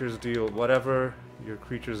creatures deal whatever. Your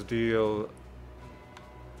creatures deal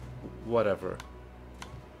whatever.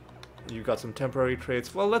 You got some temporary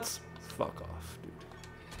traits. Well, let's fuck off, dude.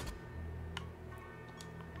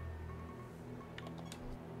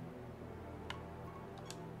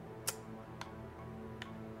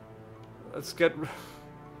 Let's get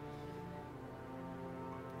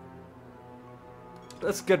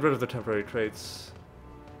rid of the temporary traits.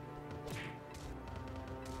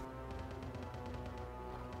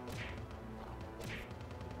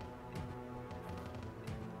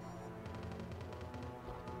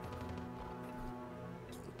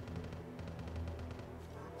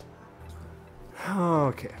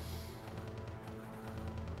 Okay.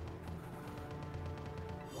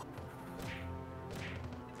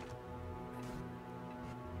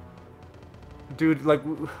 Dude, like,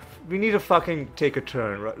 we need to fucking take a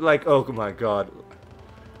turn, right? Like, oh my god.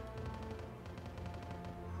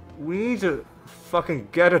 We need to fucking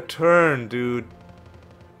get a turn, dude.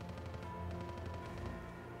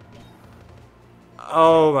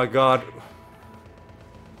 Oh my god.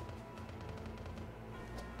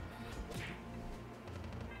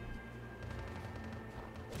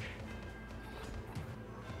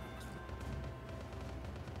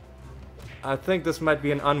 I think this might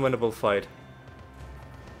be an unwinnable fight.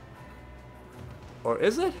 Or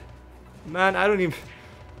is it? Man, I don't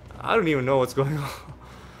even know what's going on.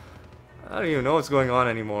 I don't even know what's going on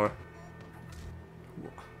anymore.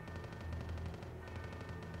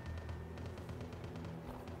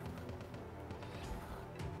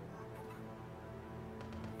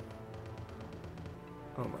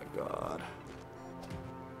 Oh my god.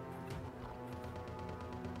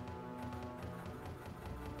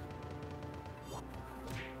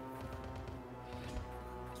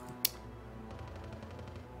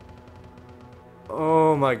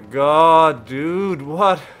 Oh my god, dude,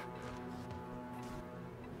 what?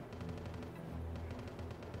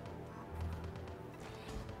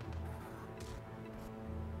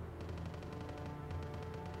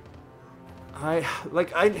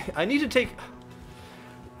 I need to take...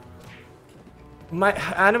 My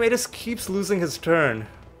Animatus keeps losing his turn.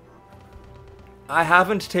 I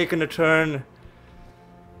haven't taken a turn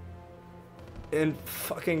in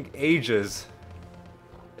fucking ages.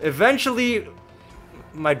 Eventually,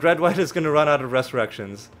 my Dreadwhite is gonna run out of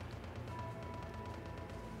resurrections.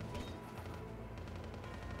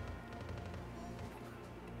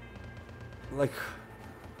 Like...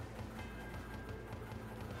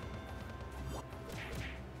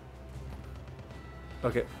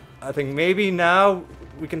 Okay, I think maybe now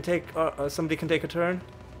we can take... somebody can take a turn.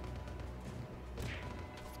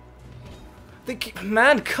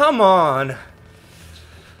 Man, come on!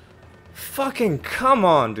 Fucking come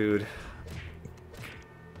on, dude.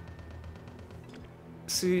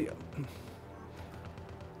 See...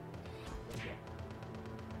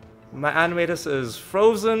 My animatus is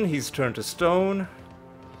frozen, he's turned to stone.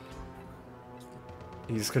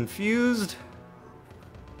 He's confused.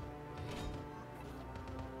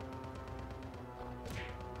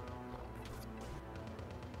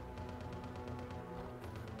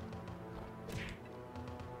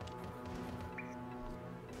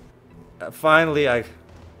 Finally, I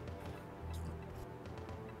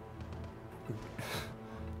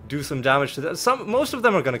do some damage to that. Most of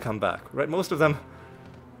them are gonna come back, right? Most of them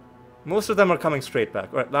are coming straight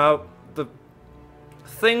back. Right now, the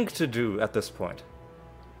thing to do at this point: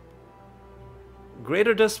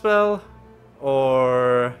 Greater Dispel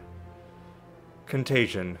or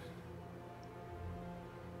Contagion.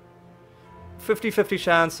 50-50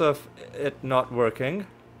 chance of it not working.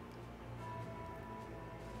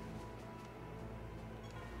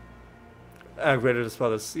 Greater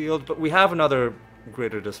Dispel is sealed, but we have another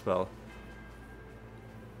Greater Dispel.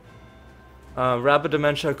 Rapid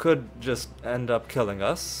Dementia could just end up killing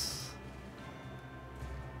us.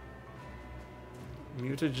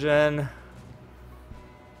 Mutagen.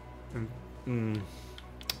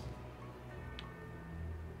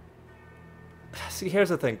 See, here's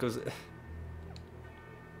the thing, because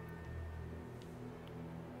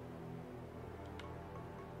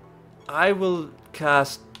I will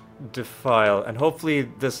cast Defile, and hopefully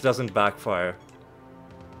this doesn't backfire.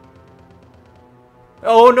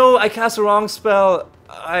 Oh no, I cast the wrong spell.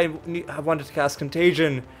 I wanted to cast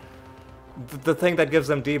Contagion, the thing that gives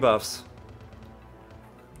them debuffs.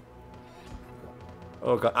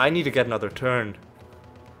 Oh god, I need to get another turn.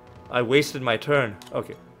 I wasted my turn.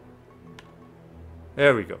 Okay.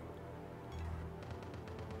 There we go.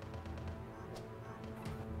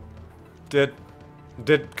 Did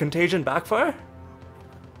Contagion backfire?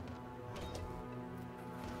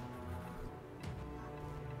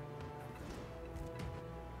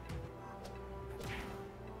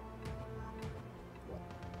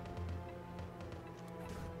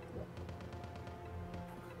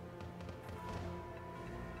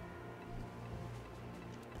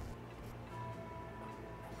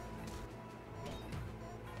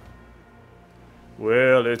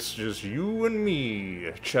 Well, it's just you and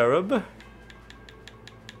me, Cherub.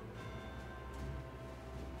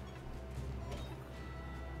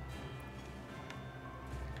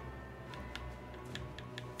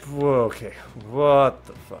 Okay, what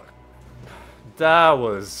the fuck? That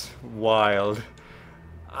was wild.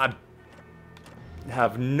 I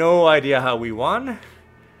have no idea how we won,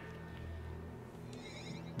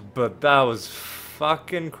 but that was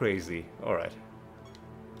fucking crazy. Alright.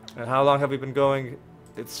 And how long have we been going?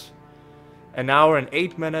 It's an hour and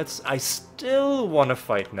 8 minutes. I still want to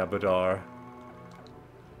fight Nebadar.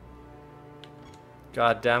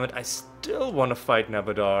 God damn it, I still want to fight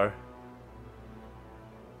Nebadar.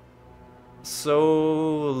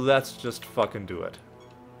 So let's just fucking do it.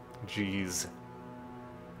 Jeez.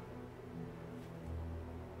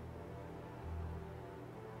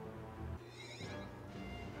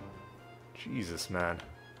 Jesus, man.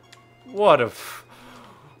 What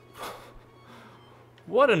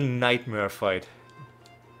a nightmare fight.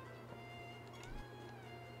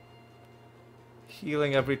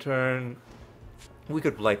 Healing every turn. We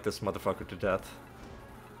could blight this motherfucker to death.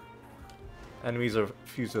 Enemies are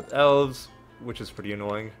fused with elves, which is pretty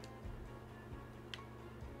annoying.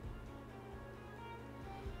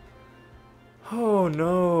 Oh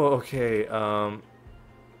no, okay,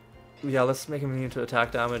 yeah, let's make him immune to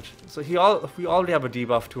attack damage. So we already have a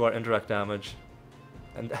debuff to our indirect damage.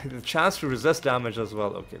 And the chance to resist damage as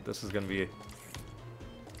well. Okay, this is gonna be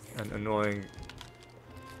an annoying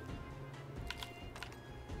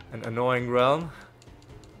realm.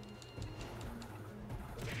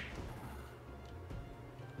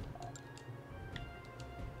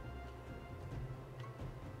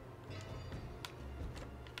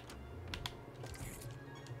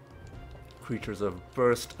 Creatures have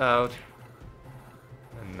burst out,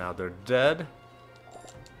 and now they're dead.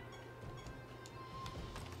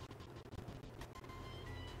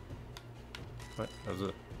 Right, that was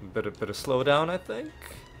a bit of slowdown, I think.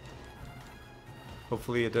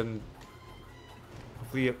 Hopefully it didn't.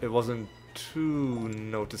 Hopefully it wasn't too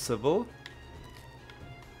noticeable.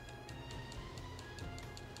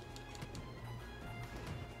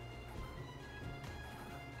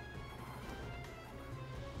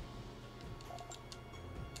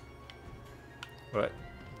 Right,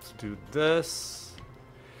 let's do this.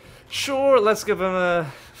 Sure, let's give him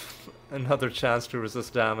another chance to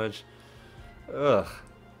resist damage. Ugh.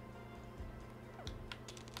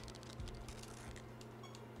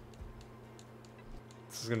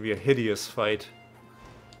 This is gonna be a hideous fight.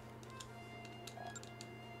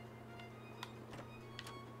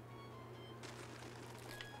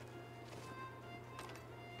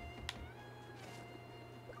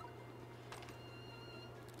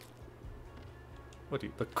 What do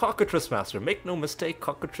you... The Cockatrice Master. Make no mistake,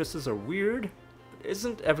 cockatrices are weird. But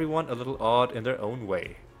isn't everyone a little odd in their own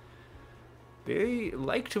way? They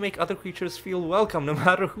like to make other creatures feel welcome no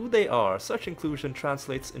matter who they are. Such inclusion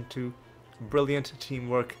translates into brilliant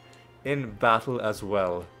teamwork in battle as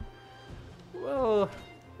well. Well,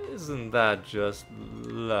 isn't that just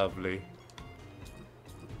lovely?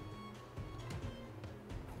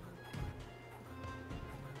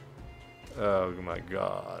 Oh my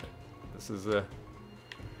god. This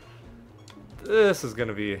is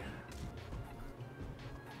gonna be...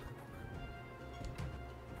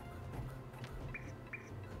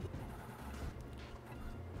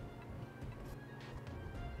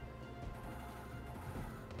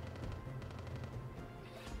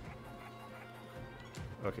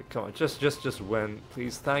 Okay, come on, just win,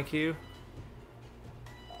 please, thank you.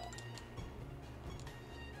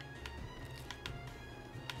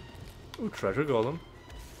 Ooh, treasure golem.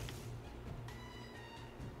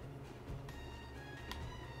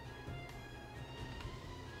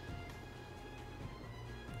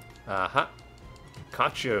 Aha.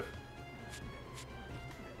 Caught you.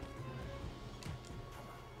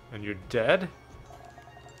 And you're dead?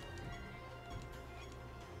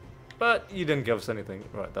 But you didn't give us anything.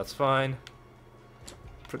 Right, that's fine.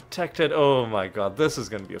 Protected. Oh my god, this is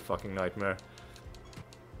gonna be a fucking nightmare.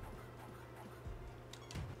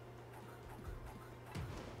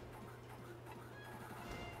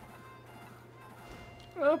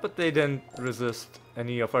 Oh, but they didn't resist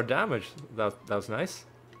any of our damage. That was nice.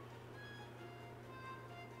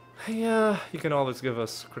 Yeah, you can always give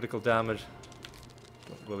us critical damage.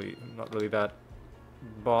 Not really that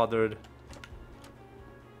bothered.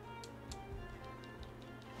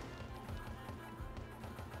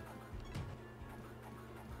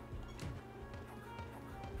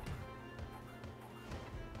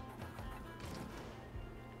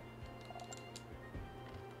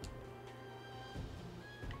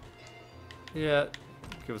 Yeah,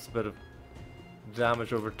 give us a bit of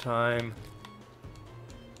damage over time.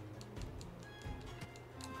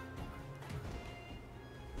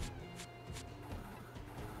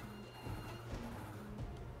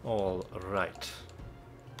 All right.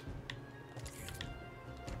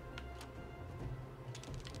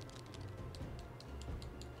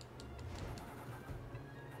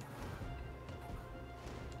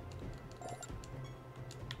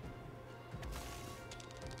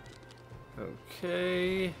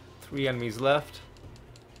 Okay, 3 enemies left.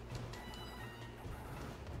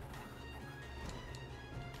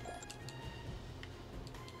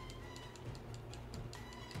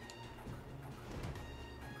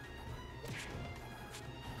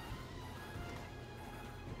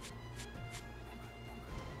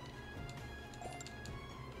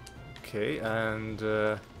 Okay, and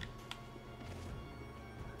I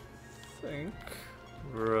think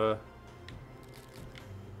we're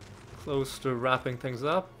close to wrapping things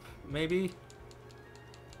up, maybe?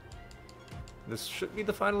 This should be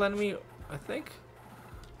the final enemy, I think?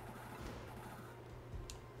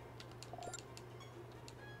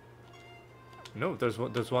 No, there's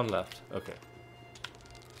one left. Okay.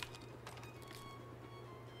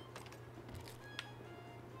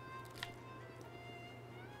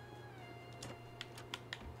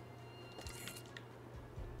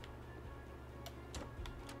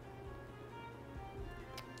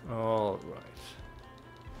 All right.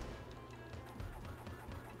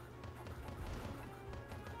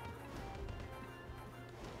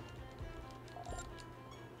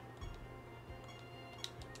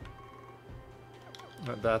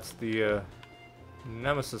 That's the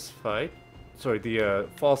Nemesis fight. Sorry, the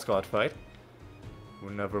False God fight.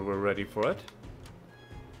 Whenever we're ready for it.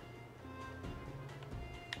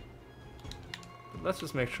 But let's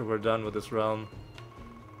just make sure we're done with this realm.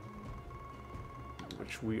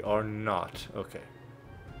 Which we are not. Okay.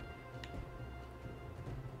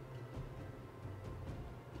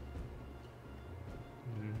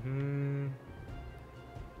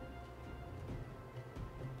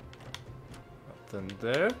 Nothing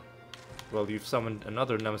there. Well, you've summoned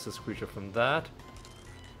another Nemesis creature from that.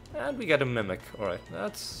 And we get a Mimic. Alright,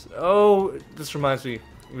 that's... Oh, this reminds me.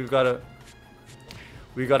 We gotta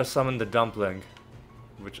summon the Dumpling.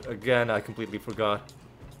 which again I completely forgot.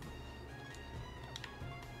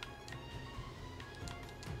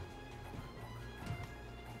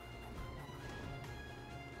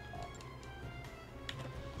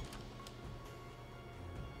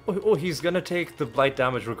 Oh, he's gonna take the blight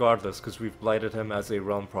damage regardless, because we've blighted him as a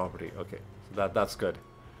realm property. Okay, so that's good.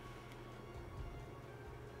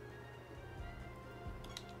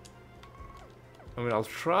 I mean, I'll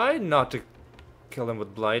try not to kill him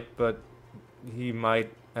with blight, but he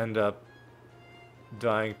might end up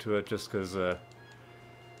dying to it just because,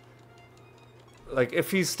 like,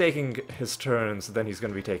 if he's taking his turns, then he's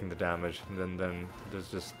gonna be taking the damage, and then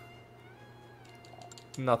there's just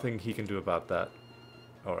nothing he can do about that.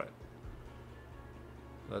 Alright.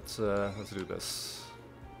 Let's do this.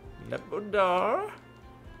 Nebodar,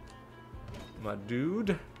 my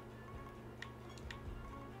dude.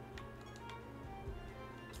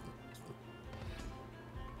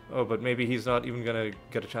 Oh, but maybe he's not even gonna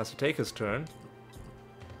get a chance to take his turn.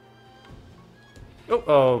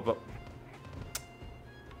 Oh, but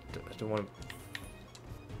I don't want to.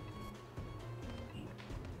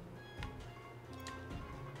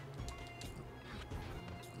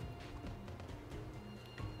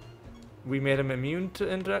 We made him immune to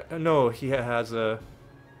indirect. No, he has a.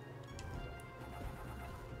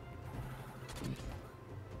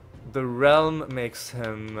 The realm makes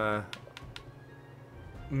him.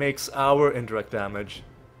 Makes our indirect damage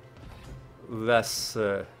less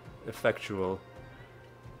effectual.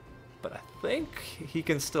 But I think he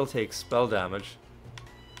can still take spell damage.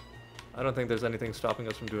 I don't think there's anything stopping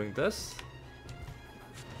us from doing this.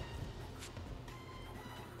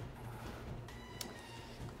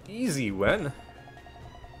 Easy win.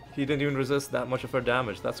 He didn't even resist that much of our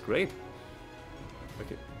damage. That's great.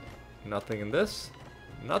 Okay. Nothing in this.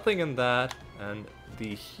 Nothing in that. And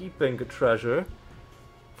the heaping treasure.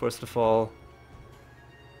 First of all,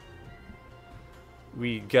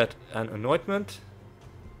 we get an anointment.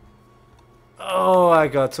 Oh, I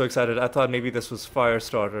got so excited. I thought maybe this was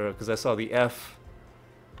Firestarter because I saw the F.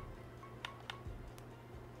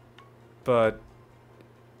 But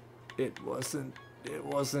it wasn't. It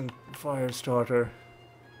wasn't Firestarter.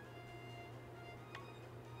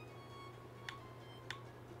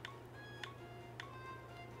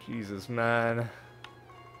 Jesus, man.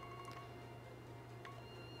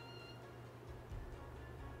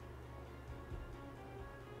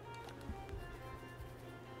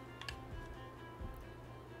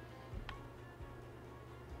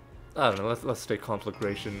 I don't know, let's take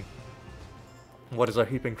Conflagration. What is our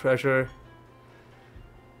heaping treasure?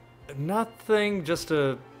 Nothing, just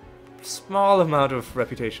a small amount of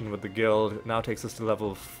reputation with the guild. It now takes us to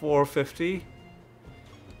level 450.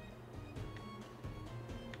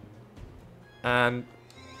 And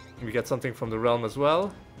we get something from the realm as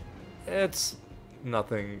well. It's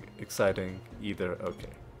nothing exciting either. Okay.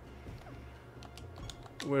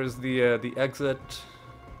 Where's the exit?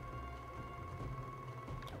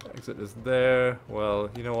 Exit is there. Well,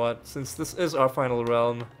 you know what? Since this is our final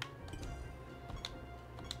realm,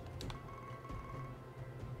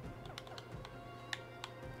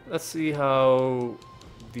 let's see how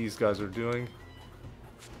these guys are doing.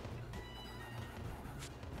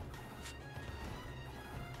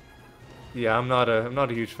 Yeah, I'm not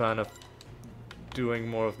a huge fan of doing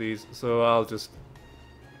more of these, so I'll just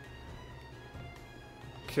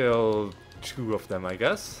kill 2 of them, I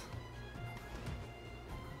guess.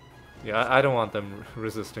 Yeah, I don't want them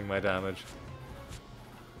resisting my damage.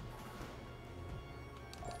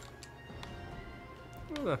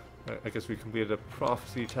 I guess we completed a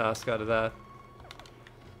prophecy task out of that.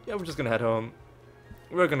 Yeah, we're just gonna head home.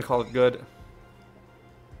 We're gonna call it good.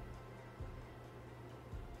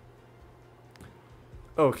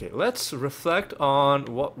 Okay, let's reflect on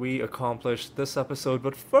what we accomplished this episode,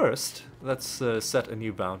 but first, let's set a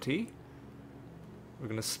new bounty. We're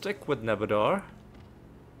gonna stick with Nebodar.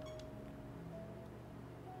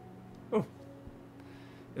 Oh.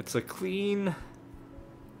 It's a clean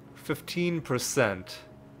 15%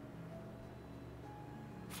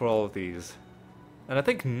 for all of these. And I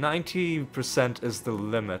think 90% is the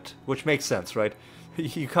limit, which makes sense, right?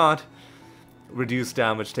 You can't reduce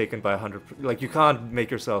damage taken by 100%. Like, you can't make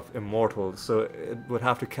yourself immortal, so it would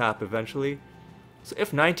have to cap eventually. So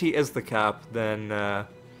if 90 is the cap, then...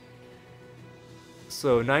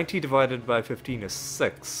 so 90 divided by 15 is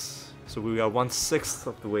 6. So we are 1/6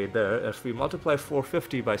 of the way there. If we multiply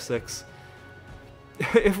 450 by 6...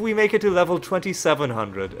 if we make it to level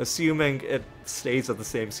 2700, assuming it stays at the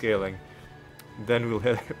same scaling, then we'll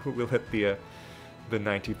hit the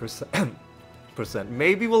 90%.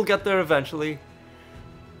 Maybe we'll get there eventually,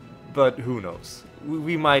 but who knows?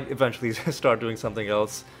 We might eventually start doing something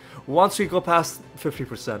else. Once we go past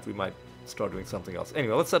 50%, we might start doing something else.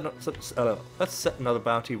 Anyway, let's set another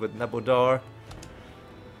bounty with Nebodar.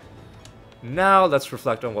 Now let's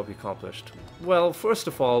reflect on what we accomplished. Well, first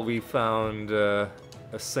of all, we found a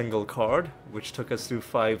single card, which took us to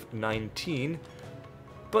 519.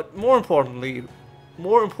 But more importantly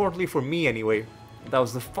for me anyway, that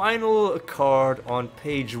was the final card on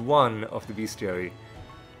page 1 of the bestiary.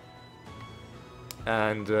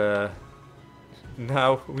 And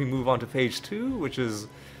now we move on to page 2, which is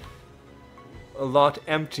a lot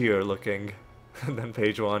emptier looking than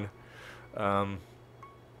page 1.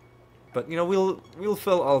 But you know, we'll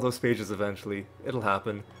fill all those pages eventually. It'll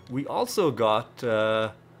happen. We also got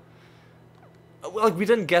well, we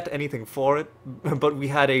didn't get anything for it, but we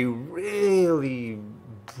had a really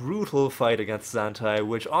brutal fight against Zantai,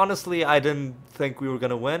 which honestly I didn't think we were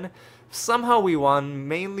gonna win. Somehow we won,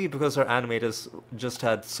 mainly because our animators just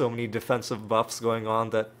had so many defensive buffs going on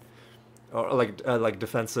that, or like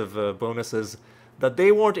defensive bonuses, that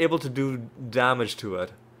they weren't able to do damage to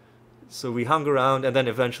it. So we hung around, and then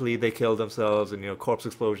eventually they killed themselves, and you know, corpse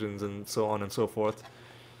explosions and so on and so forth.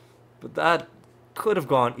 But that could have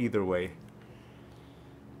gone either way.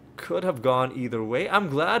 Could have gone either way. I'm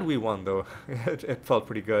glad we won though. It felt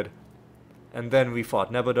pretty good. And then we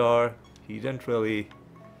fought Nebodar. He didn't really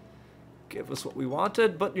give us what we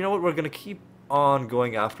wanted, but you know what? We're gonna keep on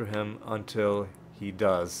going after him until he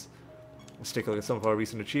does. Let's take a look at some of our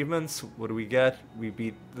recent achievements. What do we get? We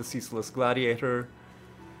beat the Ceaseless Gladiator.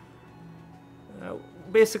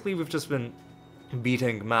 Basically, we've just been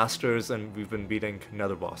beating masters and we've been beating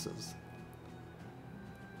nether bosses.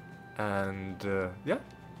 And yeah,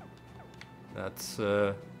 that's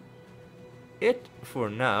it for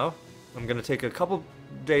now. I'm gonna take a couple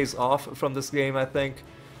days off from this game, I think.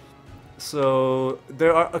 So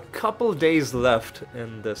there are a couple days left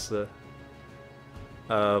in this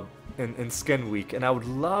in Skin Week, and I would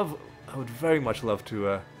very much love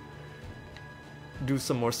to do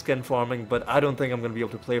some more skin farming, but I don't think I'm gonna be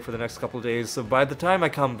able to play for the next couple days. So by the time I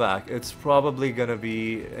come back, it's probably gonna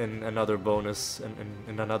be in another bonus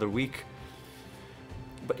in another week.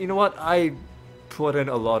 But you know what? I put in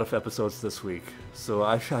a lot of episodes this week, so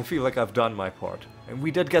I feel like I've done my part. And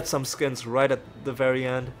we did get some skins right at the very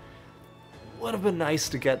end. Would have been nice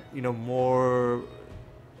to get, you know, more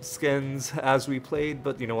skins as we played,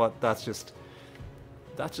 but you know what? That's just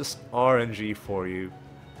RNG for you.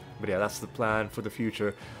 But yeah, that's the plan for the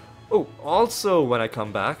future. Oh, also when I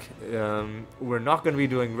come back, we're not going to be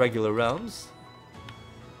doing regular realms.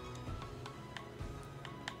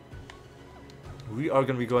 We are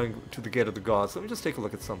going to be going to the Gate of the Gods. Let me just take a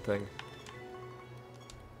look at something.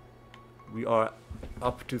 We are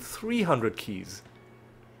up to 300 keys.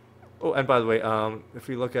 Oh, and by the way, if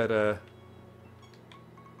we look at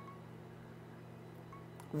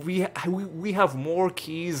we have more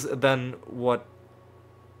keys than what,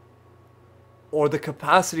 or the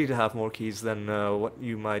capacity to have more keys than what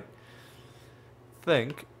you might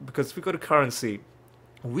think, because if we go to currency,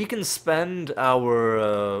 we can spend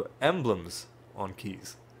our emblems on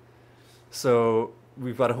keys. So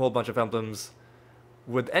we've got a whole bunch of emblems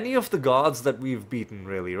with any of the gods that we've beaten,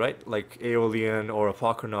 really, right? Like Aeolian or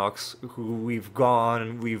Apocrynox, who we've gone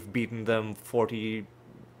and we've beaten them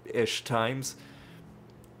 40-ish times.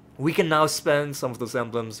 We can now spend some of those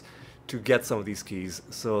emblems to get some of these keys.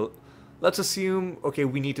 So let's assume, okay,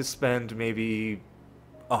 we need to spend maybe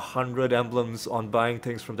 100 emblems on buying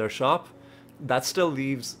things from their shop. That still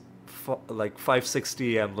leaves like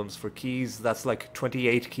 560 emblems for keys. That's like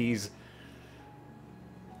 28 keys.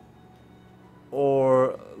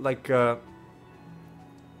 Or like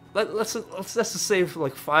let's just say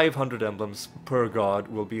like 500 emblems per god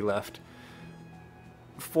will be left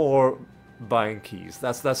for buying keys.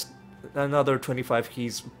 That's another 25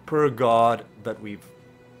 keys per god that we've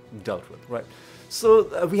dealt with, right?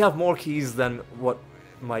 So we have more keys than what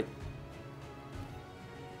might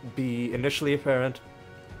be initially apparent,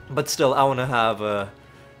 but still I want to have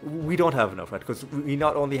we don't have enough, right? Because we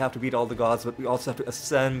not only have to beat all the gods, but we also have to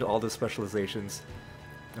ascend all the specializations,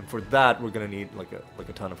 and for that we're gonna need like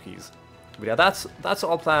a ton of keys. But yeah, that's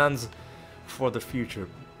all plans for the future.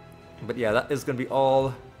 But yeah, that is gonna be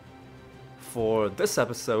all for this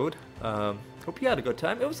episode. Hope you had a good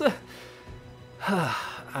time. It was a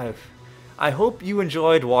I hope you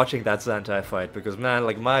enjoyed watching that Zantai fight, because man,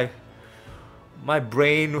 like my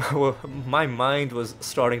brain, my mind was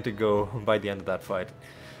starting to go by the end of that fight.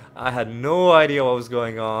 I had no idea what was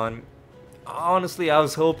going on. Honestly, I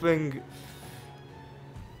was hoping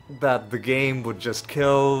that the game would just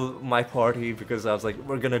kill my party because I was like,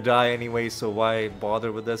 we're gonna die anyway, so why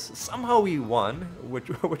bother with this? Somehow we won, which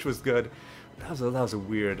was good. That was a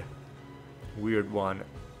weird one.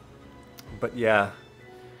 But yeah,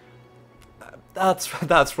 that's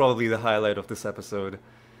probably the highlight of this episode,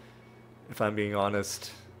 if I'm being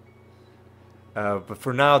honest. But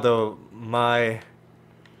for now, though, my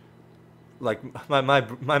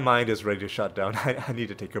mind is ready to shut down. I need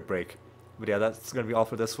to take a break. But yeah, that's gonna be all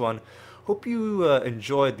for this one. Hope you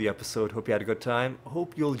enjoyed the episode. Hope you had a good time.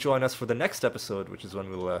 Hope you'll join us for the next episode, which is when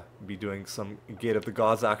we'll be doing some Gate of the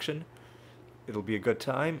Gods action. It'll be a good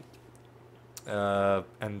time.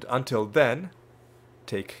 And until then,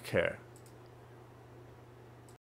 take care.